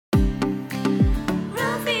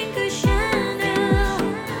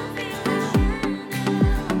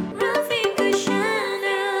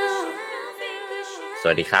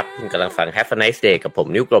วัสดีครับคุณกำลังฟัง Have a nice day กับผม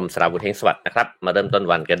นิ้วกลมสราวุธเฮงสวัสดิ์นะครับมาเริ่มต้น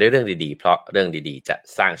วันกันด้วยเรื่องดีๆเพราะเรื่องดีๆจะ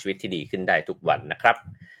สร้างชีวิตที่ดีขึ้นได้ทุกวันนะครับ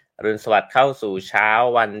อรุณสวัสดิ์เข้าสู่เช้า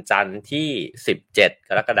วันจันทร์ที่17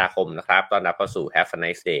กรกฎาคมนะครับต้อนรับเข้าสู่ Have a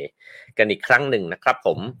nice day กันอีกครั้งหนึ่งนะครับผ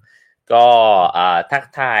มก็ทัก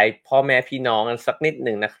ทายพ่อแม่พี่น้องกันสักนิดห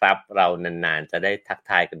นึ่งนะครับเรานานๆจะได้ทัก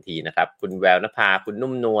ทายกันทีนะครับคุณแววนภาคุณ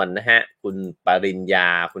นุ่มนวลนะฮะคุณปริญญา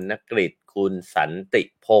คุณณกฤษคุณสันติ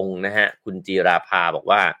พงษ์นะฮะคุณจีราภาบอก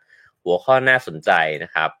ว่าหัวข้อน่าสนใจน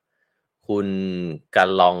ะครับคุณกะ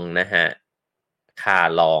ลองนะฮะคา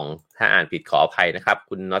ลองถ้าอ่านผิดขออภัยนะครับ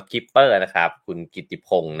คุณน็อตคิปเปอร์นะครับคุณกิตติพ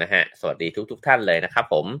งษ์นะฮะสวัสดีทุกท่านเลยนะครับ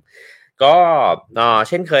ผมก็เ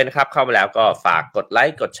ช่นเคยนะครับเข้ามาแล้วก็ฝากกดไล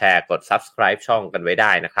ค์กดแชร์กด Subscribe ช่องกันไว้ไ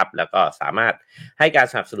ด้นะครับแล้วก็สามารถให้การ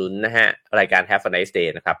สนับสนุนนะฮะรายการ Have a nice day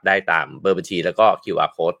นะครับได้ตามเบอร์บัญชีแล้วก็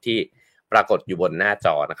QR code ที่ปรากฏอยู่บนหน้าจ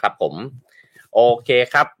อนะครับผมโอเค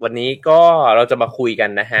ครับวันนี้ก็เราจะมาคุยกัน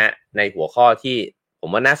นะฮะในหัวข้อที่ผม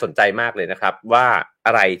ว่าน่าสนใจมากเลยนะครับว่าอ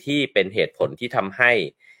ะไรที่เป็นเหตุผลที่ทำให้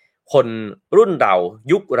คนรุ่นเรา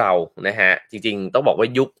ยุคเรานะฮะจริงๆต้องบอกว่า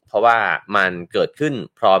ยุคเพราะว่ามันเกิดขึ้น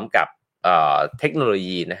พร้อมกับเทคโนโล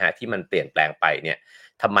ยีนะฮะที่มันเปลี่ยนแปลงไปเนี่ย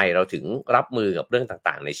ทำไมเราถึงรับมือกับเรื่อง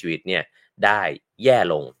ต่างๆในชีวิตเนี่ยได้แย่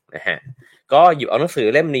ลงนะฮะก็หยิบเอาหนังสือ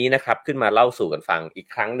เล่มนี้นะครับขึ้นมาเล่าสู่กันฟังอีก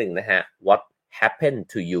ครั้งหนึ่งนะฮะ What Happened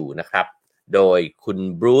to You นะครับโดยคุณ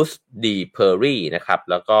บรูซดีเพอร์รีนะครับ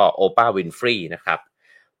แล้วก็โอปราห์วินฟรีนะครับ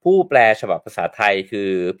ผู้แปลฉบับภาษาไทยคือ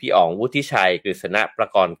พี่อ๋องวุฒิชัยกฤษณประ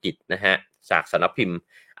กรณ์กิจนะฮะจากสำนักพิมพ์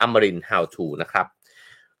อมรินทร์ How to นะครับ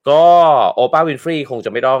ก็โอปราห์วินฟรีคงจ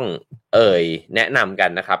ะไม่ต้องแนะนำกั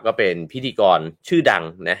นนะครับก็เป็นพิธีกรชื่อดัง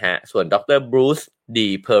นะฮะส่วนดรบรูซดี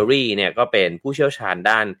เพอร์รีเนี่ยก็เป็นผู้เชี่ยวชาญ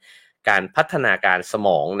ด้านการพัฒนาการสม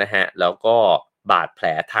องนะฮะแล้วก็บาดแผล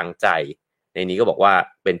ทางใจในนี้ก็บอกว่า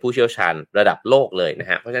เป็นผู้เชี่ยวชาญระดับโลกเลยนะ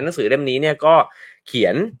ฮะเพราะฉะนั้นหนังสือเล่มนี้เนี่ยก็เขีย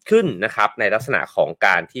นขึ้นนะครับในลักษณะของก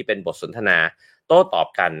ารที่เป็นบทสนทนาโต้ตอบ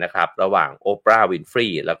กันนะครับระหว่างโอปราห์วินฟรี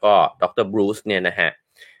แล้วก็ดรบรูซเนี่ยนะฮะ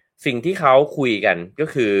สิ่งที่เขาคุยกันก็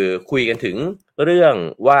คือคุยกันถึงเรื่อง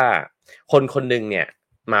ว่าคนคนหนึ่งเนี่ย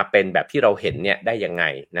มาเป็นแบบที่เราเห็นเนี่ยได้ยังไง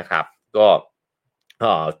นะครับก็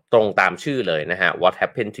ตรงตามชื่อเลยนะฮะ What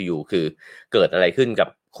happened to you คือเกิดอะไรขึ้นกับ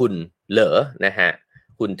คุณเหรอนะฮะ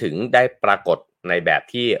คุณถึงได้ปรากฏในแบบ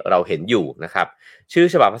ที่เราเห็นอยู่นะครับชื่อ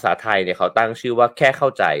ฉบับภาษาไทยเนี่ยเขาตั้งชื่อว่าแค่เข้า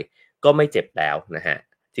ใจก็ไม่เจ็บแล้วนะฮะ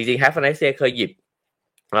จริงๆ Have a nice day เคยหยิบ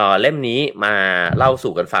เล่มนี้มาเล่า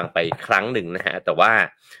สู่กันฟังไปครั้งหนึ่งนะฮะแต่ว่า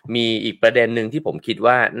มีอีกประเด็นหนึ่งที่ผมคิด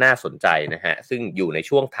ว่าน่าสนใจนะฮะซึ่งอยู่ใน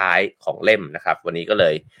ช่วงท้ายของเล่มนะครับวันนี้ก็เล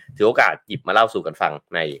ยถือโอกาสหยิบมาเล่าสู่กันฟัง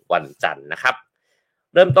ในวันจันทร์นะครับ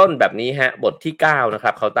เริ่มต้นแบบนี้ฮะบทที่9นะค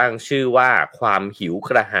รับเขาตั้งชื่อว่าความหิวก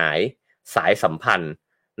ระหายสายสัมพันธ์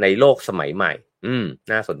ในโลกสมัยใหม่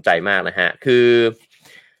น่าสนใจมากนะฮะคือ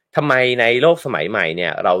ทำไมในโลกสมัยใหม่เนี่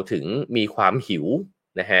ยเราถึงมีความหิว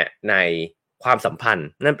นะฮะในความสัมพันธ์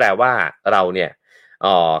นั่นแปลว่าเราเนี่ย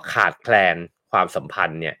ขาดแคลนความสัมพัน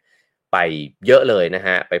ธ์เนี่ยไปเยอะเลยนะฮ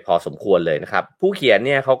ะไปพอสมควรเลยนะครับผู้เขียนเ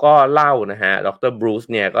นี่ยเขาก็เล่านะฮะดรบรูซ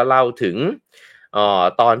เนี่ยก็เล่าถึง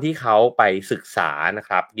ตอนที่เขาไปศึกษานะค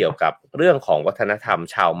รับเกี่ยวกับเรื่องของวัฒนธรรม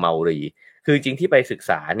ชาวเมารีคือจริงที่ไปศึก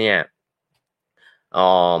ษาเนี่ย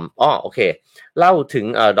โอเคเล่าถึง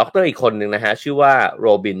ด็อกเตอร์อีกคนหนึ่งนะฮะชื่อว่าโร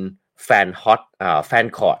บินแฟนค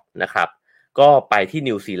อร์ดนะครับก็ไปที่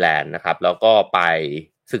นิวซีแลนด์นะครับแล้วก็ไป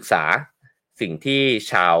ศึกษาสิ่งที่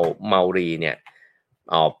ชาวเมารีเนี่ย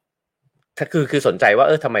คือสนใจว่า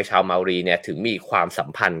ทำไมชาวเมารีเนี่ยถึงมีความสัม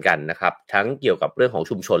พันธ์กันนะครับทั้งเกี่ยวกับเรื่องของ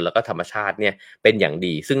ชุมชนแล้วก็ธรรมชาติเนี่ยเป็นอย่าง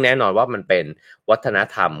ดีซึ่งแน่นอนว่ามันเป็นวัฒน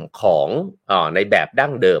ธรรมของในแบบดั้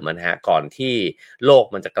งเดิมนะฮะก่อนที่โลก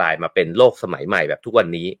มันจะกลายมาเป็นโลกสมัยใหม่แบบทุกวัน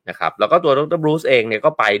นี้นะครับแล้วก็ตัวดรบรูซเองเนี่ยก็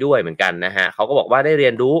ไปด้วยเหมือนกันนะฮะเขาก็บอกว่าได้เรี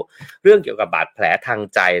ยนรู้เรื่องเกี่ยวกับบาดแผลทาง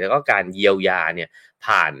ใจแล้วก็การเยียวยาเนี่ย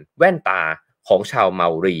ผ่านแว่นตาของชาวเมา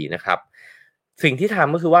รีนะครับสิ่งที่ท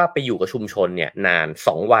ำก็คือว่าไปอยู่กับชุมชนเนี่ยนาน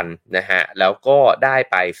2วันนะฮะแล้วก็ได้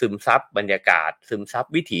ไปซึมซับบรรยากาศซึมซับ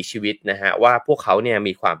วิถีชีวิตนะฮะว่าพวกเขาเนี่ย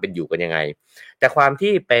มีความเป็นอยู่กันยังไงแต่ความ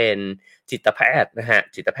ที่เป็นจิตแพทย์นะฮะ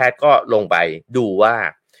จิตแพทย์ก็ลงไปดูว่า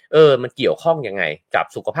มันเกี่ยวข้องยังไงกับ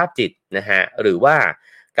สุขภาพจิตนะฮะหรือว่า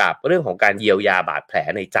กับเรื่องของการเยียวยาบาดแผล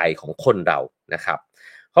ในใจของคนเรานะครับ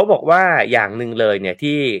เขาบอกว่าอย่างหนึ่งเลยเนี่ย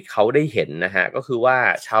ที่เขาได้เห็นนะฮะก็คือว่า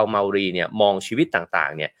ชาวเมารีเนี่ยมองชีวิตต่า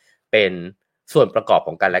งๆเนี่ยเป็นส่วนประกอบข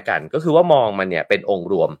องกันและกันก็คือว่ามองมันเนี่ยเป็นองค์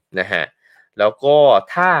รวมนะฮะแล้วก็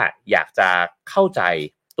ถ้าอยากจะเข้าใจ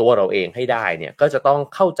ตัวเราเองให้ได้เนี่ยก็จะต้อง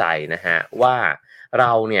เข้าใจนะฮะว่าเร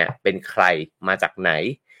าเนี่ยเป็นใครมาจากไหน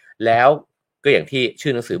แล้วก็อย่างที่ชื่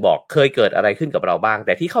อหนังสือบอกเคยเกิดอะไรขึ้นกับเราบ้างแ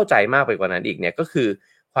ต่ที่เข้าใจมากไปกว่านั้นอีกเนี่ยก็คือ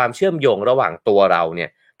ความเชื่อมโยงระหว่างตัวเราเนี่ย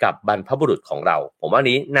กับบรรพบุรุษของเราผมว่า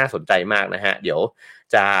นี้น่าสนใจมากนะฮะเดี๋ยว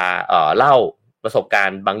จะเล่าประสบการ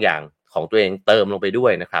ณ์บางอย่างของตัวเองเติมลงไปด้ว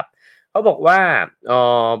ยนะครับเขาบอกว่า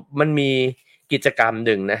มันมีกิจกรรมห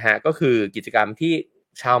นึ่งนะฮะก็คือกิจกรรมที่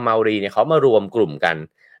ชาวเมารีเนี่ยเขามารวมกลุ่มกัน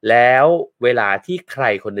แล้วเวลาที่ใคร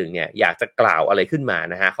คนหนึ่งเนี่ยอยากจะกล่าวอะไรขึ้นมา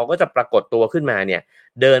นะฮะเขาก็จะปรากฏตัวขึ้นมาเนี่ย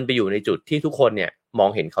เดินไปอยู่ในจุดที่ทุกคนเนี่ยมอง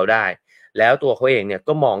เห็นเขาได้แล้วตัวเขาเองเนี่ย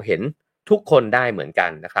ก็มองเห็นทุกคนได้เหมือนกั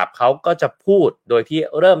นนะครับเขาก็จะพูดโดยที่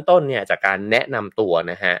เริ่มต้นเนี่ยจากการแนะนำตัว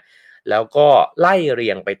นะฮะแล้วก็ไล่เรี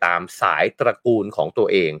ยงไปตามสายตระกูลของตัว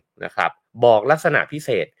เองนะครับบอกลักษณะพิเศ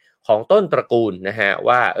ษของต้นตระกูลนะฮะ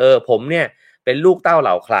ว่าผมเนี่ยเป็นลูกเต้าเห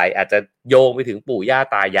ล่าใครอาจจะโยงไปถึงปู่ย่า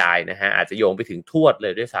ตายายนะฮะอาจจะโยงไปถึงทวดเล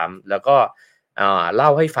ยด้วยซ้ำแล้วก็เล่า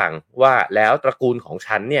ให้ฟังว่าแล้วตระกูลของ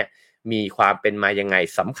ฉันเนี่ยมีความเป็นมายังไง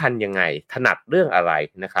สำคัญยังไงถนัดเรื่องอะไร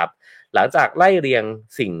นะครับหลังจากไล่เรียง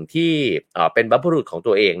สิ่งที่เป็นบรรพบุรุษของ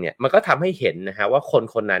ตัวเองเนี่ยมันก็ทำให้เห็นนะฮะว่าคน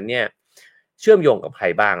คนนั้นเนี่ยเชื่อมโยงกับใคร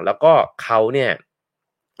บ้างแล้วก็เขาเนี่ย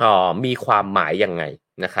มีความหมายยังไง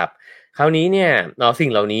นะครับคราวนี้เนี่ยสิ่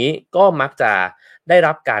งเหล่านี้ก็มักจะได้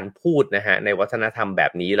รับการพูดนะฮะในวัฒนธรรมแบ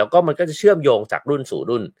บนี้แล้วก็มันก็จะเชื่อมโยงจากรุ่นสู่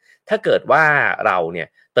รุ่นถ้าเกิดว่าเราเนี่ย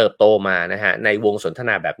เติบโตมานะฮะในวงสนทน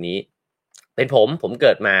าแบบนี้เป็นผมเ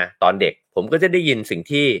กิดมาตอนเด็กผมก็จะได้ยินสิ่ง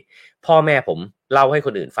ที่พ่อแม่ผมเล่าให้ค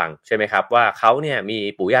นอื่นฟังใช่ไหมครับว่าเขาเนี่ยมี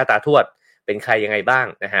ปู่ย่าตาทวดเป็นใครยังไงบ้าง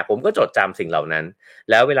นะฮะผมก็จดจำสิ่งเหล่านั้น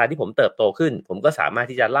แล้วเวลาที่ผมเติบโตขึ้นผมก็สามารถ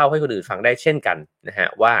ที่จะเล่าให้คนอื่นฟังได้เช่นกันนะฮะ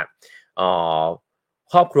ว่า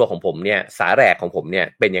ครอบครัวของผมเนี่ยสาแหรกของผมเนี่ย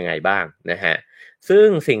เป็นยังไงบ้างนะฮะซึ่ง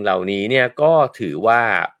สิ่งเหล่านี้เนี่ยก็ถือว่า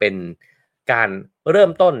เป็นการเริ่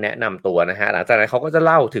มต้นแนะนำตัวนะฮะหลังจากนั้นเขาก็จะเ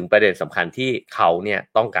ล่าถึงประเด็นสำคัญที่เขาเนี่ย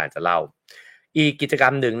ต้องการจะเล่าอีกกิจกร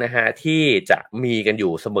รมหนึ่งนะฮะที่จะมีกันอ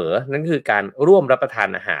ยู่เสมอนั่นคือการร่วมรับประทาน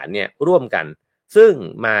อาหารเนี่ยร่วมกันซึ่ง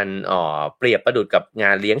มันเปรียบประดุจกับง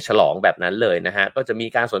านเลี้ยงฉลองแบบนั้นเลยนะฮะก็จะมี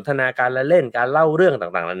การสนทนาการละเล่นการเล่าเรื่อง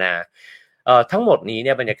ต่างๆนานาทั้งหมดนี้เ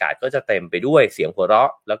นี่ยบรรยากาศก็จะเต็มไปด้วยเสียงหัวเรา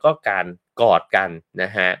ะแล้วก็การกอดกันน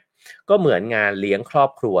ะฮะก็เหมือนงานเลี้ยงครอ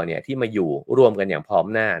บครัวเนี่ยที่มาอยู่รวมกันอย่างพร้อม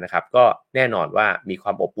หน้านะครับก็แน่นอนว่ามีคว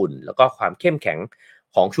ามอบอุ่นแล้วก็ความเข้มแข็ง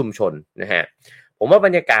ของชุมชนนะฮะผมว่าบร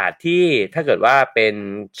รยากาศที่ถ้าเกิดว่าเป็น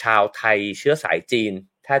ชาวไทยเชื้อสายจีน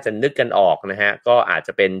ถ้าจะนึกกันออกนะฮะก็อาจจ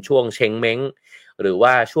ะเป็นช่วงเชงเม้งหรือว่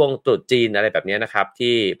าช่วงตรุษจีนอะไรแบบนี้นะครับ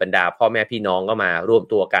ที่บรรดาพ่อแม่พี่น้องก็มารวม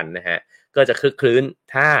ตัวกันนะฮะก็จะคลึกคลื้น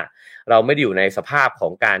ถ้าเราไม่ได้อยู่ในสภาพขอ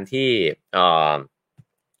งการที่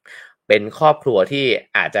เป็นครอบครัวที่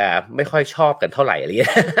อาจจะไม่ค่อยชอบกันเท่าไหร่อะไรเงี้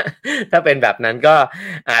ย ถ้าเป็นแบบนั้นก็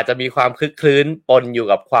อาจจะมีความคลึกคลื้นปนอยู่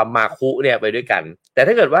กับความมาคุเนี่ยไปด้วยกันแต่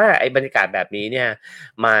ถ้าเกิดว่าไอ้บรรยากาศแบบนี้เนี่ย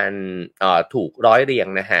มันถูกร้อยเรียง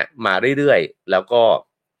นะฮะมาเรื่อยๆแล้วก็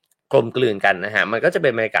กลมกลืนกันนะฮะมันก็จะเป็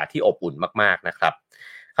นบรรยากาศที่อบอุ่นมากๆนะครับ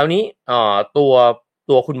คราวนี้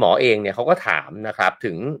ตัวคุณหมอเองเนี่ยเขาก็ถามนะครับ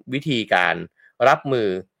ถึงวิธีการรับมือ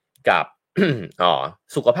กับ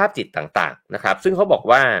สุขภาพจิตต่างๆนะครับซึ่งเขาบอก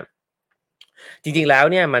ว่าจริงๆแล้ว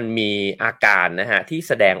เนี่ยมันมีอาการนะฮะที่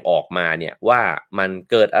แสดงออกมาเนี่ยว่ามัน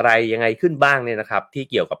เกิดอะไรยังไงขึ้นบ้างเนี่ยนะครับที่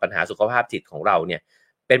เกี่ยวกับปัญหาสุขภาพจิตของเราเนี่ย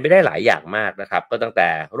เป็นไปได้หลายอย่างมากนะครับก็ตั้งแต่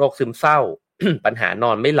โรคซึมเศร้า ปัญหาน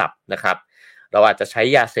อนไม่หลับนะครับเราอาจจะใช้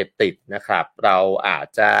ยาเสพติดนะครับเราอาจ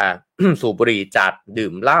จะ สูบบุหรี่จัดดื่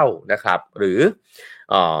มเหล้านะครับหรือ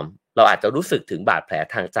เราอาจจะรู้สึกถึงบาดแผล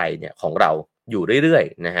ทางใจเนี่ยของเราอยู่เรื่อย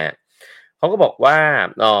ๆนะฮะเขาก็บอกว่า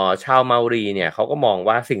ชาวเมารีเนี่ยเขาก็มอง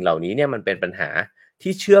ว่าสิ่งเหล่านี้เนี่ยมันเป็นปัญหา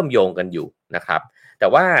ที่เชื่อมโยงกันอยู่นะครับแต่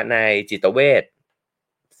ว่าในจิตเ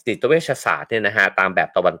วชศาสตร์เนี่ยนะฮะตามแบบ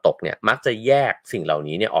ตะวันตกเนี่ยมักจะแยกสิ่งเหล่า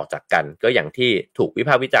นี้เนี่ยออกจากกันก็อย่างที่ถูกวิพ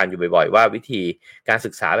ากษ์วิจารณ์อยู่บ่อยๆว่าวิธีการศึ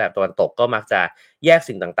กษาแบบตะวันตกก็มักจะแยก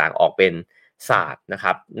สิ่งต่างๆออกเป็นศาสตร์นะค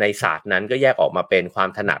รับในศาสตร์นั้นก็แยกออกมาเป็นความ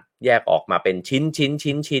ถนัดแยกออกมาเป็นชิ้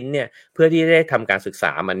นเนี่ยเพื่อที่ได้ทำการศึกษ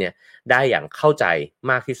ามันเนี่ยได้อย่างเข้าใจ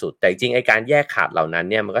มากที่สุดแต่จริงไอ้การแยกขาดเหล่านั้น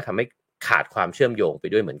เนี่ยมันก็ทำให้ขาดความเชื่อมโยงไป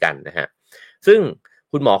ด้วยเหมือนกันนะฮะซึ่ง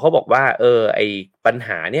คุณหมอเขาบอกว่าไอ้ปัญห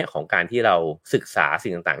าเนี่ยของการที่เราศึกษาสิ่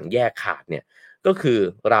งต่างๆแยกขาดเนี่ยก็คือ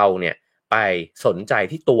เราเนี่ยไปสนใจ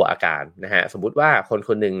ที่ตัวอาการนะฮะสมมุติว่าค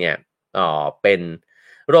นๆนึงเนี่ยเป็น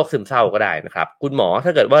โรคซึมเศร้าก็ได้นะครับคุณหมอถ้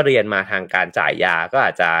าเกิดว่าเรียนมาทางการจ่ายยาก็อ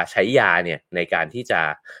าจจะใช้ยาเนี่ยในการที่จะ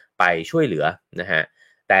ไปช่วยเหลือนะฮะ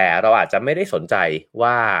แต่เราอาจจะไม่ได้สนใจ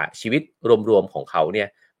ว่าชีวิตรวมๆของเขาเนี่ย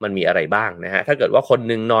มันมีอะไรบ้างนะฮะถ้าเกิดว่าคน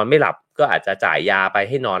นึงนอนไม่หลับก็อาจจะจ่ายยาไปใ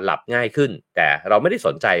ห้นอนหลับง่ายขึ้นแต่เราไม่ได้ส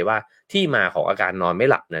นใจว่าที่มาของอาการนอนไม่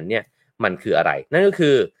หลับนั้นเนี่ยมันคืออะไรนั่นก็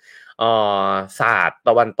คือศาสตร์ต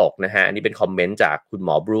ะวันตกนะฮะอันนี้เป็นคอมเมนต์จากคุณหม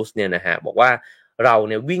อบรูซเนี่ยนะฮะบอกว่าเรา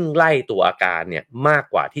เนี่ยวิ่งไล่ตัวอาการเนี่ยมาก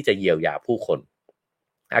กว่าที่จะเยียวยาผู้คน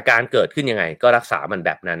อาการเกิดขึ้นยังไงก็รักษามันแ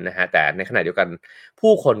บบนั้นนะฮะแต่ในขณะเดียวกัน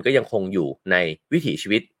ผู้คนก็ยังคงอยู่ในวิถีชี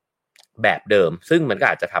วิต แบบเดิมซึ่งมันก็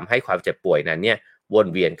อาจจะทำให้ความเจ็บป่วยนั้นเนี่ยวน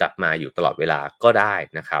เวียนกลับมาอยู่ตลอดเวลาก็ได้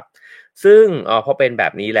นะครับซึ่งพอเป็นแบ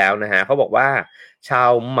บนี้แล้วนะฮะเขาบอกว่าชา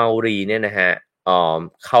วเมารีเนี่ยนะฮะ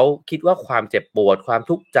เขาคิดว่าความเจ็บปวดความ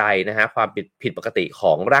ทุกข์ใจนะฮะความผิดปกติข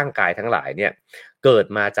องร่างกายทั้งหลายเนี่ยเกิด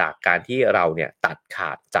มาจากการที่เราเนี่ยตัดข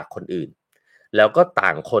าดจากคนอื่นแล้วก็ต่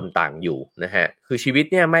างคนต่างอยู่นะฮะคือชีวิต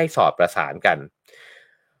เนี่ยไม่สอดประสานกัน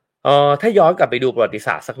ถ้าย้อนกลับไปดูประวัติศ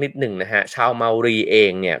าสตร์สักนิดหนึ่งนะฮะชาวเมารีเอ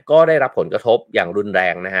งเนี่ยก็ได้รับผลกระทบอย่างรุนแร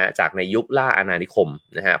งนะฮะจากในยุคล่าอาณานิคม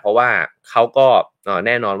นะฮะเพราะว่าเขาก็แ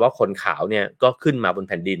น่นอนว่าคนขาวเนี่ยก็ขึ้นมาบน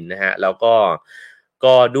แผ่นดินนะฮะแล้วก็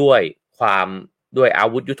ด้วยอา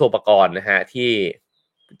วุธยุทโธปกรณ์นะฮะที่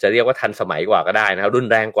จะเรียกว่าทันสมัยกว่าก็ได้นะครับรุน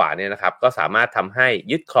แรงกว่าเนี่ยนะครับก็สามารถทำให้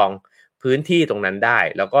ยึดครองพื้นที่ตรงนั้นได้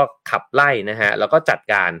แล้วก็ขับไล่นะฮะแล้วก็จัด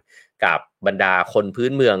การกับบรรดาคนพื้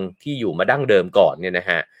นเมืองที่อยู่มาดั้งเดิมก่อนเนี่ยนะ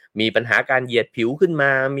ฮะมีปัญหาการเหยียดผิวขึ้นม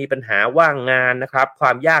ามีปัญหาว่างงานนะครับคว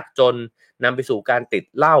ามยากจนนำไปสู่การติด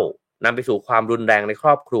เหล้านำไปสู่ความรุนแรงในคร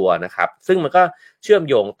อบครัวนะครับซึ่งมันก็เชื่อม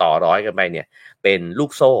โยงต่อร้อยกันไปเนี่ยเป็นลู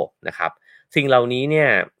กโซ่นะครับสิ่งเหล่านี้เนี่ย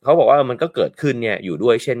เขาบอกว่ามันก็เกิดขึ้นเนี่ยอยู่ด้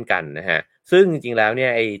วยเช่นกันนะฮะซึ่งจริงๆแล้วเนี่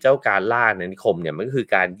ยไอ้เจ้าการล่าอาณานิคมเนี่ยมันก็คือ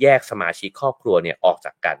การแยกสมาชิกครอบครัวเนี่ยออกจ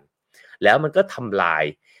ากกันแล้วมันก็ทำลาย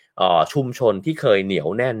ชุมชนที่เคยเหนียว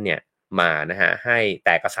แน่นเนี่ยมานะฮะให้แต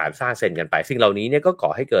กกระสานสร้างเซนกันไปสิ่งเหล่านี้เนี่ยก็ก่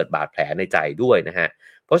อให้เกิดบาดแผลในใจด้วยนะฮะ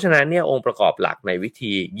เพราะฉะนั้นเนี่ยองค์ประกอบหลักในวิ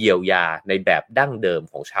ธีเยียวยาในแบบดั้งเดิม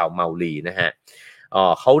ของชาวเมาลีนะฮะ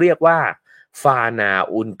เขาเรียกว่าฟานา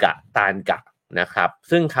อุนกะตานกะนะครับ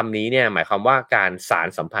ซึ่งคำนี้เนี่ยหมายความว่าการสาน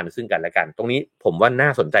สัมพันธ์ซึ่งกันและกันตรงนี้ผมว่าน่า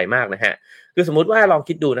สนใจมากนะฮะคือสมมุติว่าลอง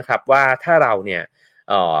คิดดูนะครับว่าถ้าเราเนี่ย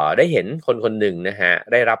ได้เห็นคนคนหนึ่งนะฮะ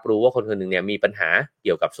ได้รับรู้ว่าคนคนหนึ่งเนี่ยมีปัญหาเ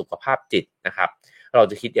กี่ยวกับสุขภาพจิตนะครับเรา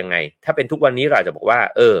จะคิดยังไงถ้าเป็นทุกวันนี้เราจะบอกว่า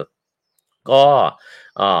ก็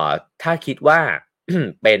ถ้าคิดว่า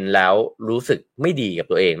เป็นแล้วรู้สึกไม่ดีกับ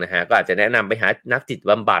ตัวเองนะฮะก็อาจจะแนะนำไปหานักจิต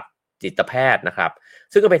บำบัดจิตแพทย์นะครับ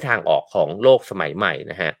ซึ่งก็เป็นทางออกของโลกสมัยใหม่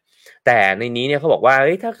นะฮะแต่ในนี้เนี่ยเขาบอกว่า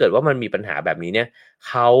ถ้าเกิดว่ามันมีปัญหาแบบนี้เนี่ย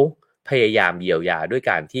เขาพยายามเยียวยาด้วย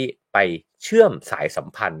การที่ไปเชื่อมสายสัม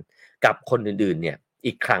พันธ์กับคนอื่นๆเนี่ย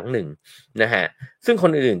อีกครั้งหนึ่งนะฮะซึ่งค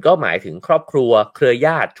นอื่นๆก็หมายถึงครอบครัวเครือญ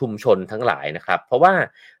าติชุมชนทั้งหลายนะครับเพราะว่า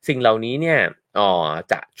สิ่งเหล่านี้เนี่ย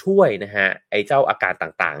จะช่วยนะฮะไอ้เจ้าอาการ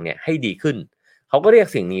ต่างๆเนี่ยให้ดีขึ้นเขาก็เรียก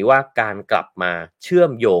สิ่งนี้ว่าการกลับมาเชื่อ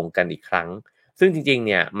มโยงกันอีกครั้งซึ่งจริงๆเ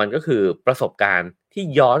นี่ยมันก็คือประสบการณ์ที่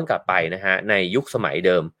ย้อนกลับไปนะฮะในยุคสมัยเ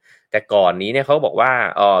ดิมแต่ก่อนนี้เนี่ยเขาบอกว่า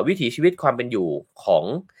วิถีชีวิตความเป็นอยู่ของ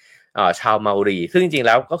ชาวเมารีซึ่งจริงๆแ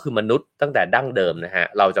ล้วก็คือมนุษย์ตั้งแต่ดั้งเดิมนะฮะ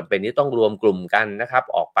เราจำเป็นที่ต้องรวมกลุ่มกันนะครับ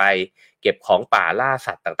ออกไปเก็บของป่าล่า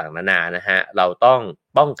สัตว์ต่างๆนานานะฮะเราต้อง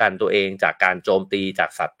ป้องกันตัวเองจากการโจมตีจาก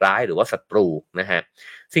สัตว์ร้ายหรือว่าศัตรูนะฮะ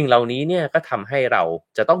สิ่งเหล่านี้เนี่ยก็ทำให้เรา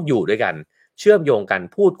จะต้องอยู่ด้วยกันเชื่อมโยงกัน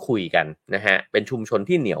พูดคุยกันนะฮะเป็นชุมชน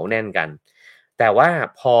ที่เหนียวแน่นกันแต่ว่า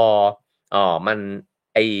พอมัน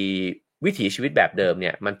ไอวิถีชีวิตแบบเดิมเ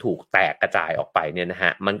นี่ยมันถูกแตกกระจายออกไปเนี่ยนะฮ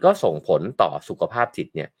ะมันก็ส่งผลต่อสุขภาพจิต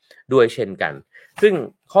เนี่ยด้วยเช่นกันซึ่ง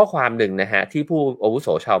ข้อความหนึ่งนะฮะที่ผู้อาวุโส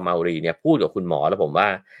ชาวเมารีเนี่ยพูดกับคุณหมอแล้วผมว่า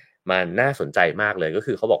มันน่าสนใจมากเลยก็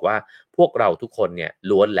คือเขาบอกว่าพวกเราทุกคนเนี่ย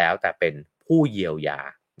ล้วนแล้วแต่เป็นผู้เยียวยา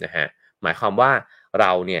นะฮะหมายความว่าเร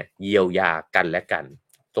าเนี่ยเยียวยากันและกัน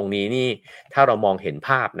ตรงนี้นี่ถ้าเรามองเห็นภ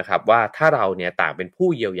าพนะครับว่าถ้าเราเนี่ยต่างเป็นผู้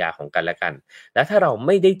เยียวยาของกันและกันและถ้าเราไ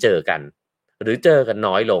ม่ได้เจอกันหรือเจอกัน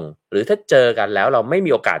น้อยลงหรือถ้าเจอกันแล้วเราไม่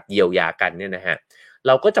มีโอกาสเยียวยากันเนี่ยนะฮะเ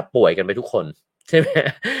ราก็จะป่วยกันไปทุกคนใช่ไหม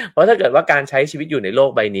เพราะถ้าเกิดว่าการใช้ชีวิตอยู่ในโลก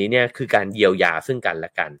ใบนี้เนี่ยคือการเยียวยาซึ่งกันแล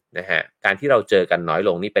ะกันนะฮะการที่เราเจอกันน้อยล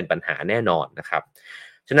งนี่เป็นปัญหาแน่นอนนะครับ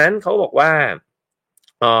ฉะนั้นเขาบอกว่า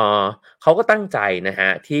เขาก็ตั้งใจนะฮะ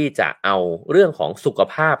ที่จะเอาเรื่องของสุข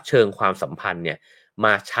ภาพเชิงความสัมพันธ์เนี่ยม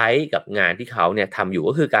าใช้กับงานที่เขาเนี่ยทำอยู่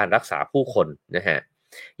ก็คือการรักษาผู้คนนะฮะ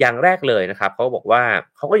อย่างแรกเลยนะครับเขาบอกว่า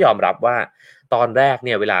เขาก็ยอมรับว่าตอนแรกเ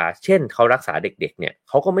นี่ยเวลาเช่นเขารักษาเด็กๆเนี่ยเ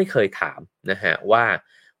ขาก็ไม่เคยถามนะฮะว่า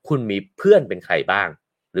คุณมีเพื่อนเป็นใครบ้าง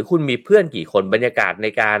หรือคุณมีเพื่อนกี่คนบรรยากาศใน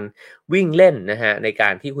การวิ่งเล่นนะฮะในกา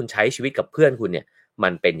รที่คุณใช้ชีวิตกับเพื่อนคุณเนี่ยมั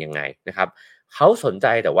นเป็นยังไงนะครับเขาสนใจ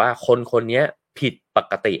แต่ว่าคนคนนี้ผิดป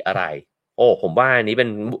กติอะไรโอ้ผมว่าอันนี้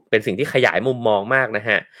เป็นสิ่งที่ขยายมุมมองมากนะ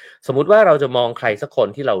ฮะสมมุติว่าเราจะมองใครสักคน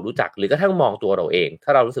ที่เรารู้จักหรือกระทั่งมองตัวเราเองถ้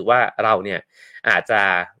าเรารู้สึกว่าเราเนี่ยอาจจะ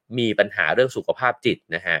มีปัญหาเรื่องสุขภาพจิต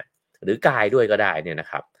นะฮะหรือกายด้วยก็ได้เนี่ยนะ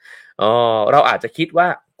ครับเราอาจจะคิดว่า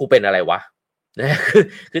กูเป็นอะไรวะนะ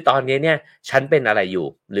คือตอนนี้เนี่ยฉันเป็นอะไรอยู่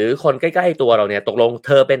หรือคนใกล้ๆตัวเราเนี่ยตกลงเ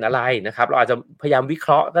ธอเป็นอะไรนะครับเราอาจจะพยายามวิเค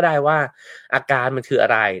ราะห์ก็ได้ว่าอาการมันคืออะ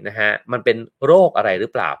ไรนะฮะมันเป็นโรคอะไรหรื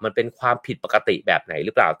อเปล่ามันเป็นความผิดปกติแบบไหนห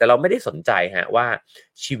รือเปล่าแต่เราไม่ได้สนใจฮะว่า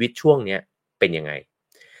ชีวิตช่วงเนี้ยเป็นยังไง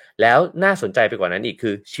แล้วน่าสนใจไปกว่านั้นอีกคื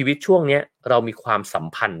อชีวิตช่วงเนี้ยเรามีความสัม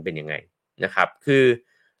พันธ์เป็นยังไงนะครับคือ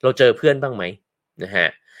เราเจอเพื่อนบ้างไหมนะฮะ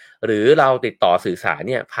หรือเราติดต่อสื่อสาร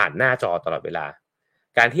เนี่ยผ่านหน้าจอตลอดเวลา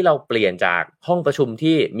การที่เราเปลี่ยนจากห้องประชุม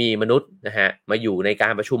ที่มีมนุษย์นะฮะมาอยู่ในกา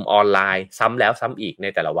รประชุมออนไลน์ซ้ำแล้วซ้ำอีกใน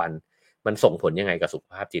แต่ละวันมันส่งผลยังไงกับสุข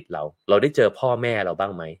ภาพจิตเราได้เจอพ่อแม่เราบ้า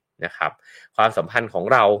งไหมนะครับความสัมพันธ์ของ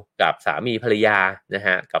เรากับสามีภรรยานะฮ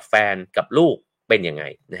ะกับแฟนกับลูกเป็นยังไง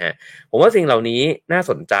นะฮะผมว่าสิ่งเหล่านี้น่า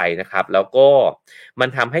สนใจนะครับแล้วก็มัน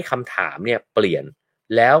ทำให้คำถามเนี่ยเปลี่ยน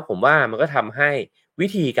แล้วผมว่ามันก็ทำให้วิ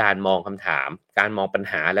ธีการมองคำถามการมองปัญ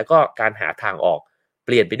หาแล้วก็การหาทางออกเป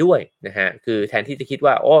ลี่ยนไปด้วยนะฮะคือแทนที่จะคิด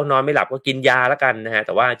ว่าโอ้นอนไม่หลับก็กินยาแล้วกันนะฮะแ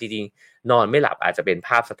ต่ว่าจริงๆนอนไม่หลับอาจจะเป็นภ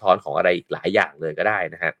าพสะท้อนของอะไรอีกหลายอย่างเลยก็ได้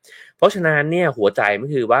นะฮะเพราะฉะนั้นเนี่ยหัวใจมัน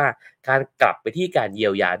คือว่าการกลับไปที่การเยี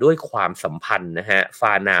ยวยาด้วยความสัมพันธ์นะฮะฟ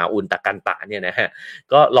านาอุนตะกันตะเนี่ยนะฮะ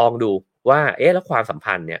ก็ลองดูว่าแล้วความสัม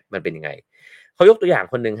พันธ์เนี่ยมันเป็นยังไงเขายกตัวอย่าง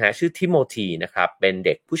คนหนึ่งฮะชื่อทิโมธีนะครับเป็นเ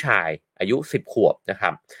ด็กผู้ชายอายุ10 ขวบนะครั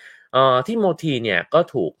บทิโมธีเนี่ยก็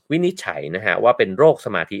ถูกวินิจฉัยนะฮะว่าเป็นโรคส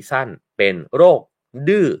มาธิสั้นเป็นโรค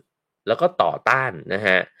ดื้อแล้วก็ต่อต้านนะฮ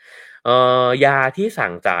ะยาที่สั่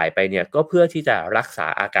งจ่ายไปเนี่ยก็เพื่อที่จะรักษา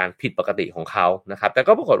อาการผิดปกติของเขานะครับแต่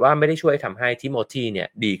ก็ปรากฏว่าไม่ได้ช่วยทำให้ทิโมธีเนี่ย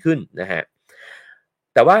ดีขึ้นนะฮะ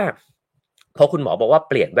แต่ว่าพอคุณหมอบอกว่า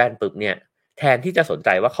เปลี่ยนแว่นปุ๊บเนี่ยแทนที่จะสนใจ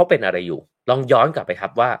ว่าเขาเป็นอะไรอยู่ลองย้อนกลับไปครั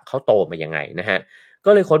บว่าเขาโตมายังไงนะฮะก็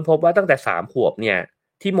เลยค้นพบว่าตั้งแต่3 ขวบเนี่ย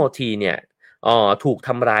ทิโมธีเนี่ยถูกท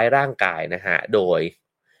ำร้ายร่างกายนะฮะโดย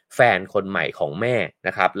แฟนคนใหม่ของแม่น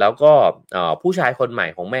ะครับแล้วก็ผู้ชายคนใหม่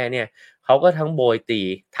ของแม่เนี่ยเขาก็ทั้งโบยตี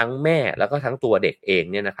ทั้งแม่แล้วก็ทั้งตัวเด็กเอง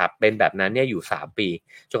เนี่ยนะครับเป็นแบบนั้นเนี่ยอยู่3 ปี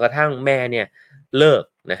จนกระทั่งแม่เนี่ยเลิก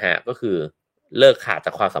นะฮะก็คือเลิกขาดจ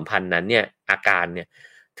ากความสัมพันธ์นั้นเนี่ยอาการเนี่ย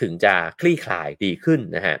ถึงจะคลี่คลายดีขึ้น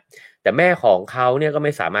นะฮะแต่แม่ของเขาเนี่ยก็ไ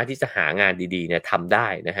ม่สามารถที่จะหางานดีๆเนี่ยทำได้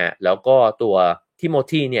นะฮะแล้วก็ตัวทิโม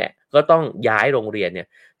ธีเนี่ยก็ต้องย้ายโรงเรียนเนี่ย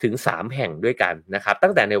ถึง3 แห่งด้วยกันนะครับตั้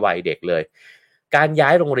งแต่ในวัยเด็กเลยการย้า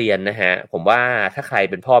ยโรงเรียนนะฮะผมว่าถ้าใคร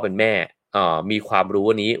เป็นพ่อเป็นแม่มีความรู้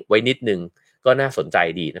อันนี้ไว้นิดนึงก็น่าสนใจ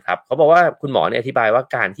ดีนะครับเขาบอกว่าคุณหมอเนี่ยอธิบายว่า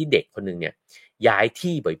การที่เด็กคนหนึ่งเนี่ยย้าย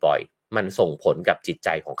ที่บ่อยๆมันส่งผลกับจิตใจ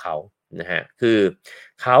ของเขานะฮะคือ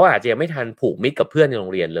เขาอาจจะยังไม่ทันผูกมิตรกับเพื่อนในโร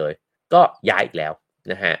งเรียนเลยก็ย้ายอีกแล้ว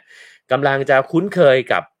นะฮะกำลังจะคุ้นเคย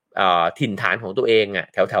กับถิ่นฐานของตัวเองอ่ะ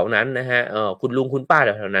แถวๆนั้นนะฮะคุณลุงคุณป้า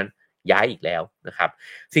แถวๆนั้นย้ายอีกแล้วนะครับ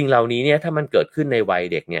สิ่งเหล่านี้เนี่ยถ้ามันเกิดขึ้นในวัย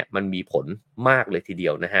เด็กเนี่ยมันมีผลมากเลยทีเดี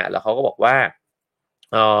ยวนะฮะแล้วเขาก็บอกว่า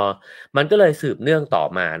มันก็เลยสืบเนื่องต่อ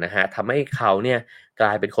มานะฮะทำให้เขาเนี่ยกล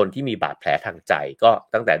ายเป็นคนที่มีบาดแผลทางใจก็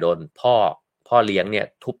ตั้งแต่โดนพ่อเลี้ยงเนี่ย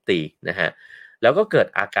ทุบตีนะฮะแล้วก็เกิด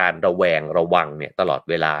อาการระแวงระวังเนี่ยตลอด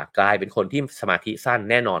เวลากลายเป็นคนที่สมาธิสั้น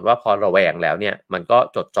แน่นอนว่าพอระแวงแล้วเนี่ยมันก็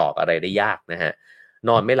จดจ่ออะไรได้ยากนะฮะ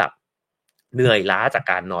นอนไม่หลับเหนื่อยล้าจาก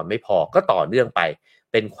การนอนไม่พอก็ต่อเนื่องไป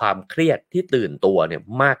เป็นความเครียดที่ตื่นตัวเนี่ย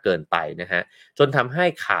มากเกินไปนะฮะจนทำให้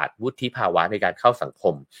ขาดวุฒิภาวะในการเข้าสังค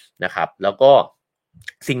มนะครับแล้วก็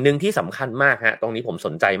สิ่งหนึ่งที่สำคัญมากฮะตรงนี้ผมส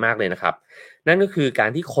นใจมากเลยนะครับนั่นก็คือการ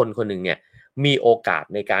ที่คนคนหนึ่งเนี่ยมีโอกาส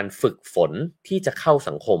ในการฝึกฝนที่จะเข้า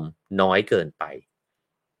สังคมน้อยเกินไป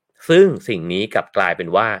ซึ่งสิ่งนี้กลับกลายเป็น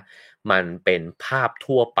ว่ามันเป็นภาพ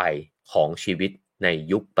ทั่วไปของชีวิตใน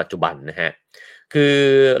ยุคปัจจุบันนะฮะคือ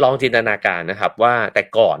ลองจินตนาการนะครับว่าแต่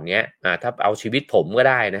ก่อนเนี้ยถ้าเอาชีวิตผมก็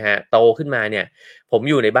ได้นะฮะโตขึ้นมาเนี่ยผม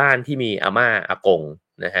อยู่ในบ้านที่มีอาม่าอากง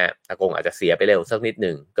นะฮะอากงอาจจะเสียไปเร็วสักนิดห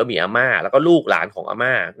นึ่งก็มีอาม่าแล้วก็ลูกหลานของอา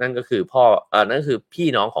ม่านั่นก็คือนั่นก็คือพี่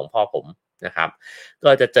น้องของพ่อผมนะครับก็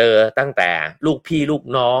จะเจอตั้งแต่ลูกพี่ลูก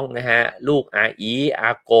น้องนะฮะลูกอาอีอา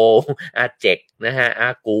โกอาเจกนะฮะอา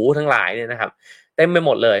กูทั้งหลายเนี่ยนะครับเต็มไปห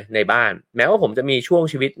มดเลยในบ้านแม้ว่าผมจะมีช่วง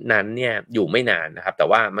ชีวิตนั้นเนี่ยอยู่ไม่นานนะครับแต่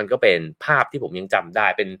ว่ามันก็เป็นภาพที่ผมยังจำได้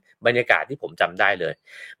เป็นบรรยากาศที่ผมจำได้เลย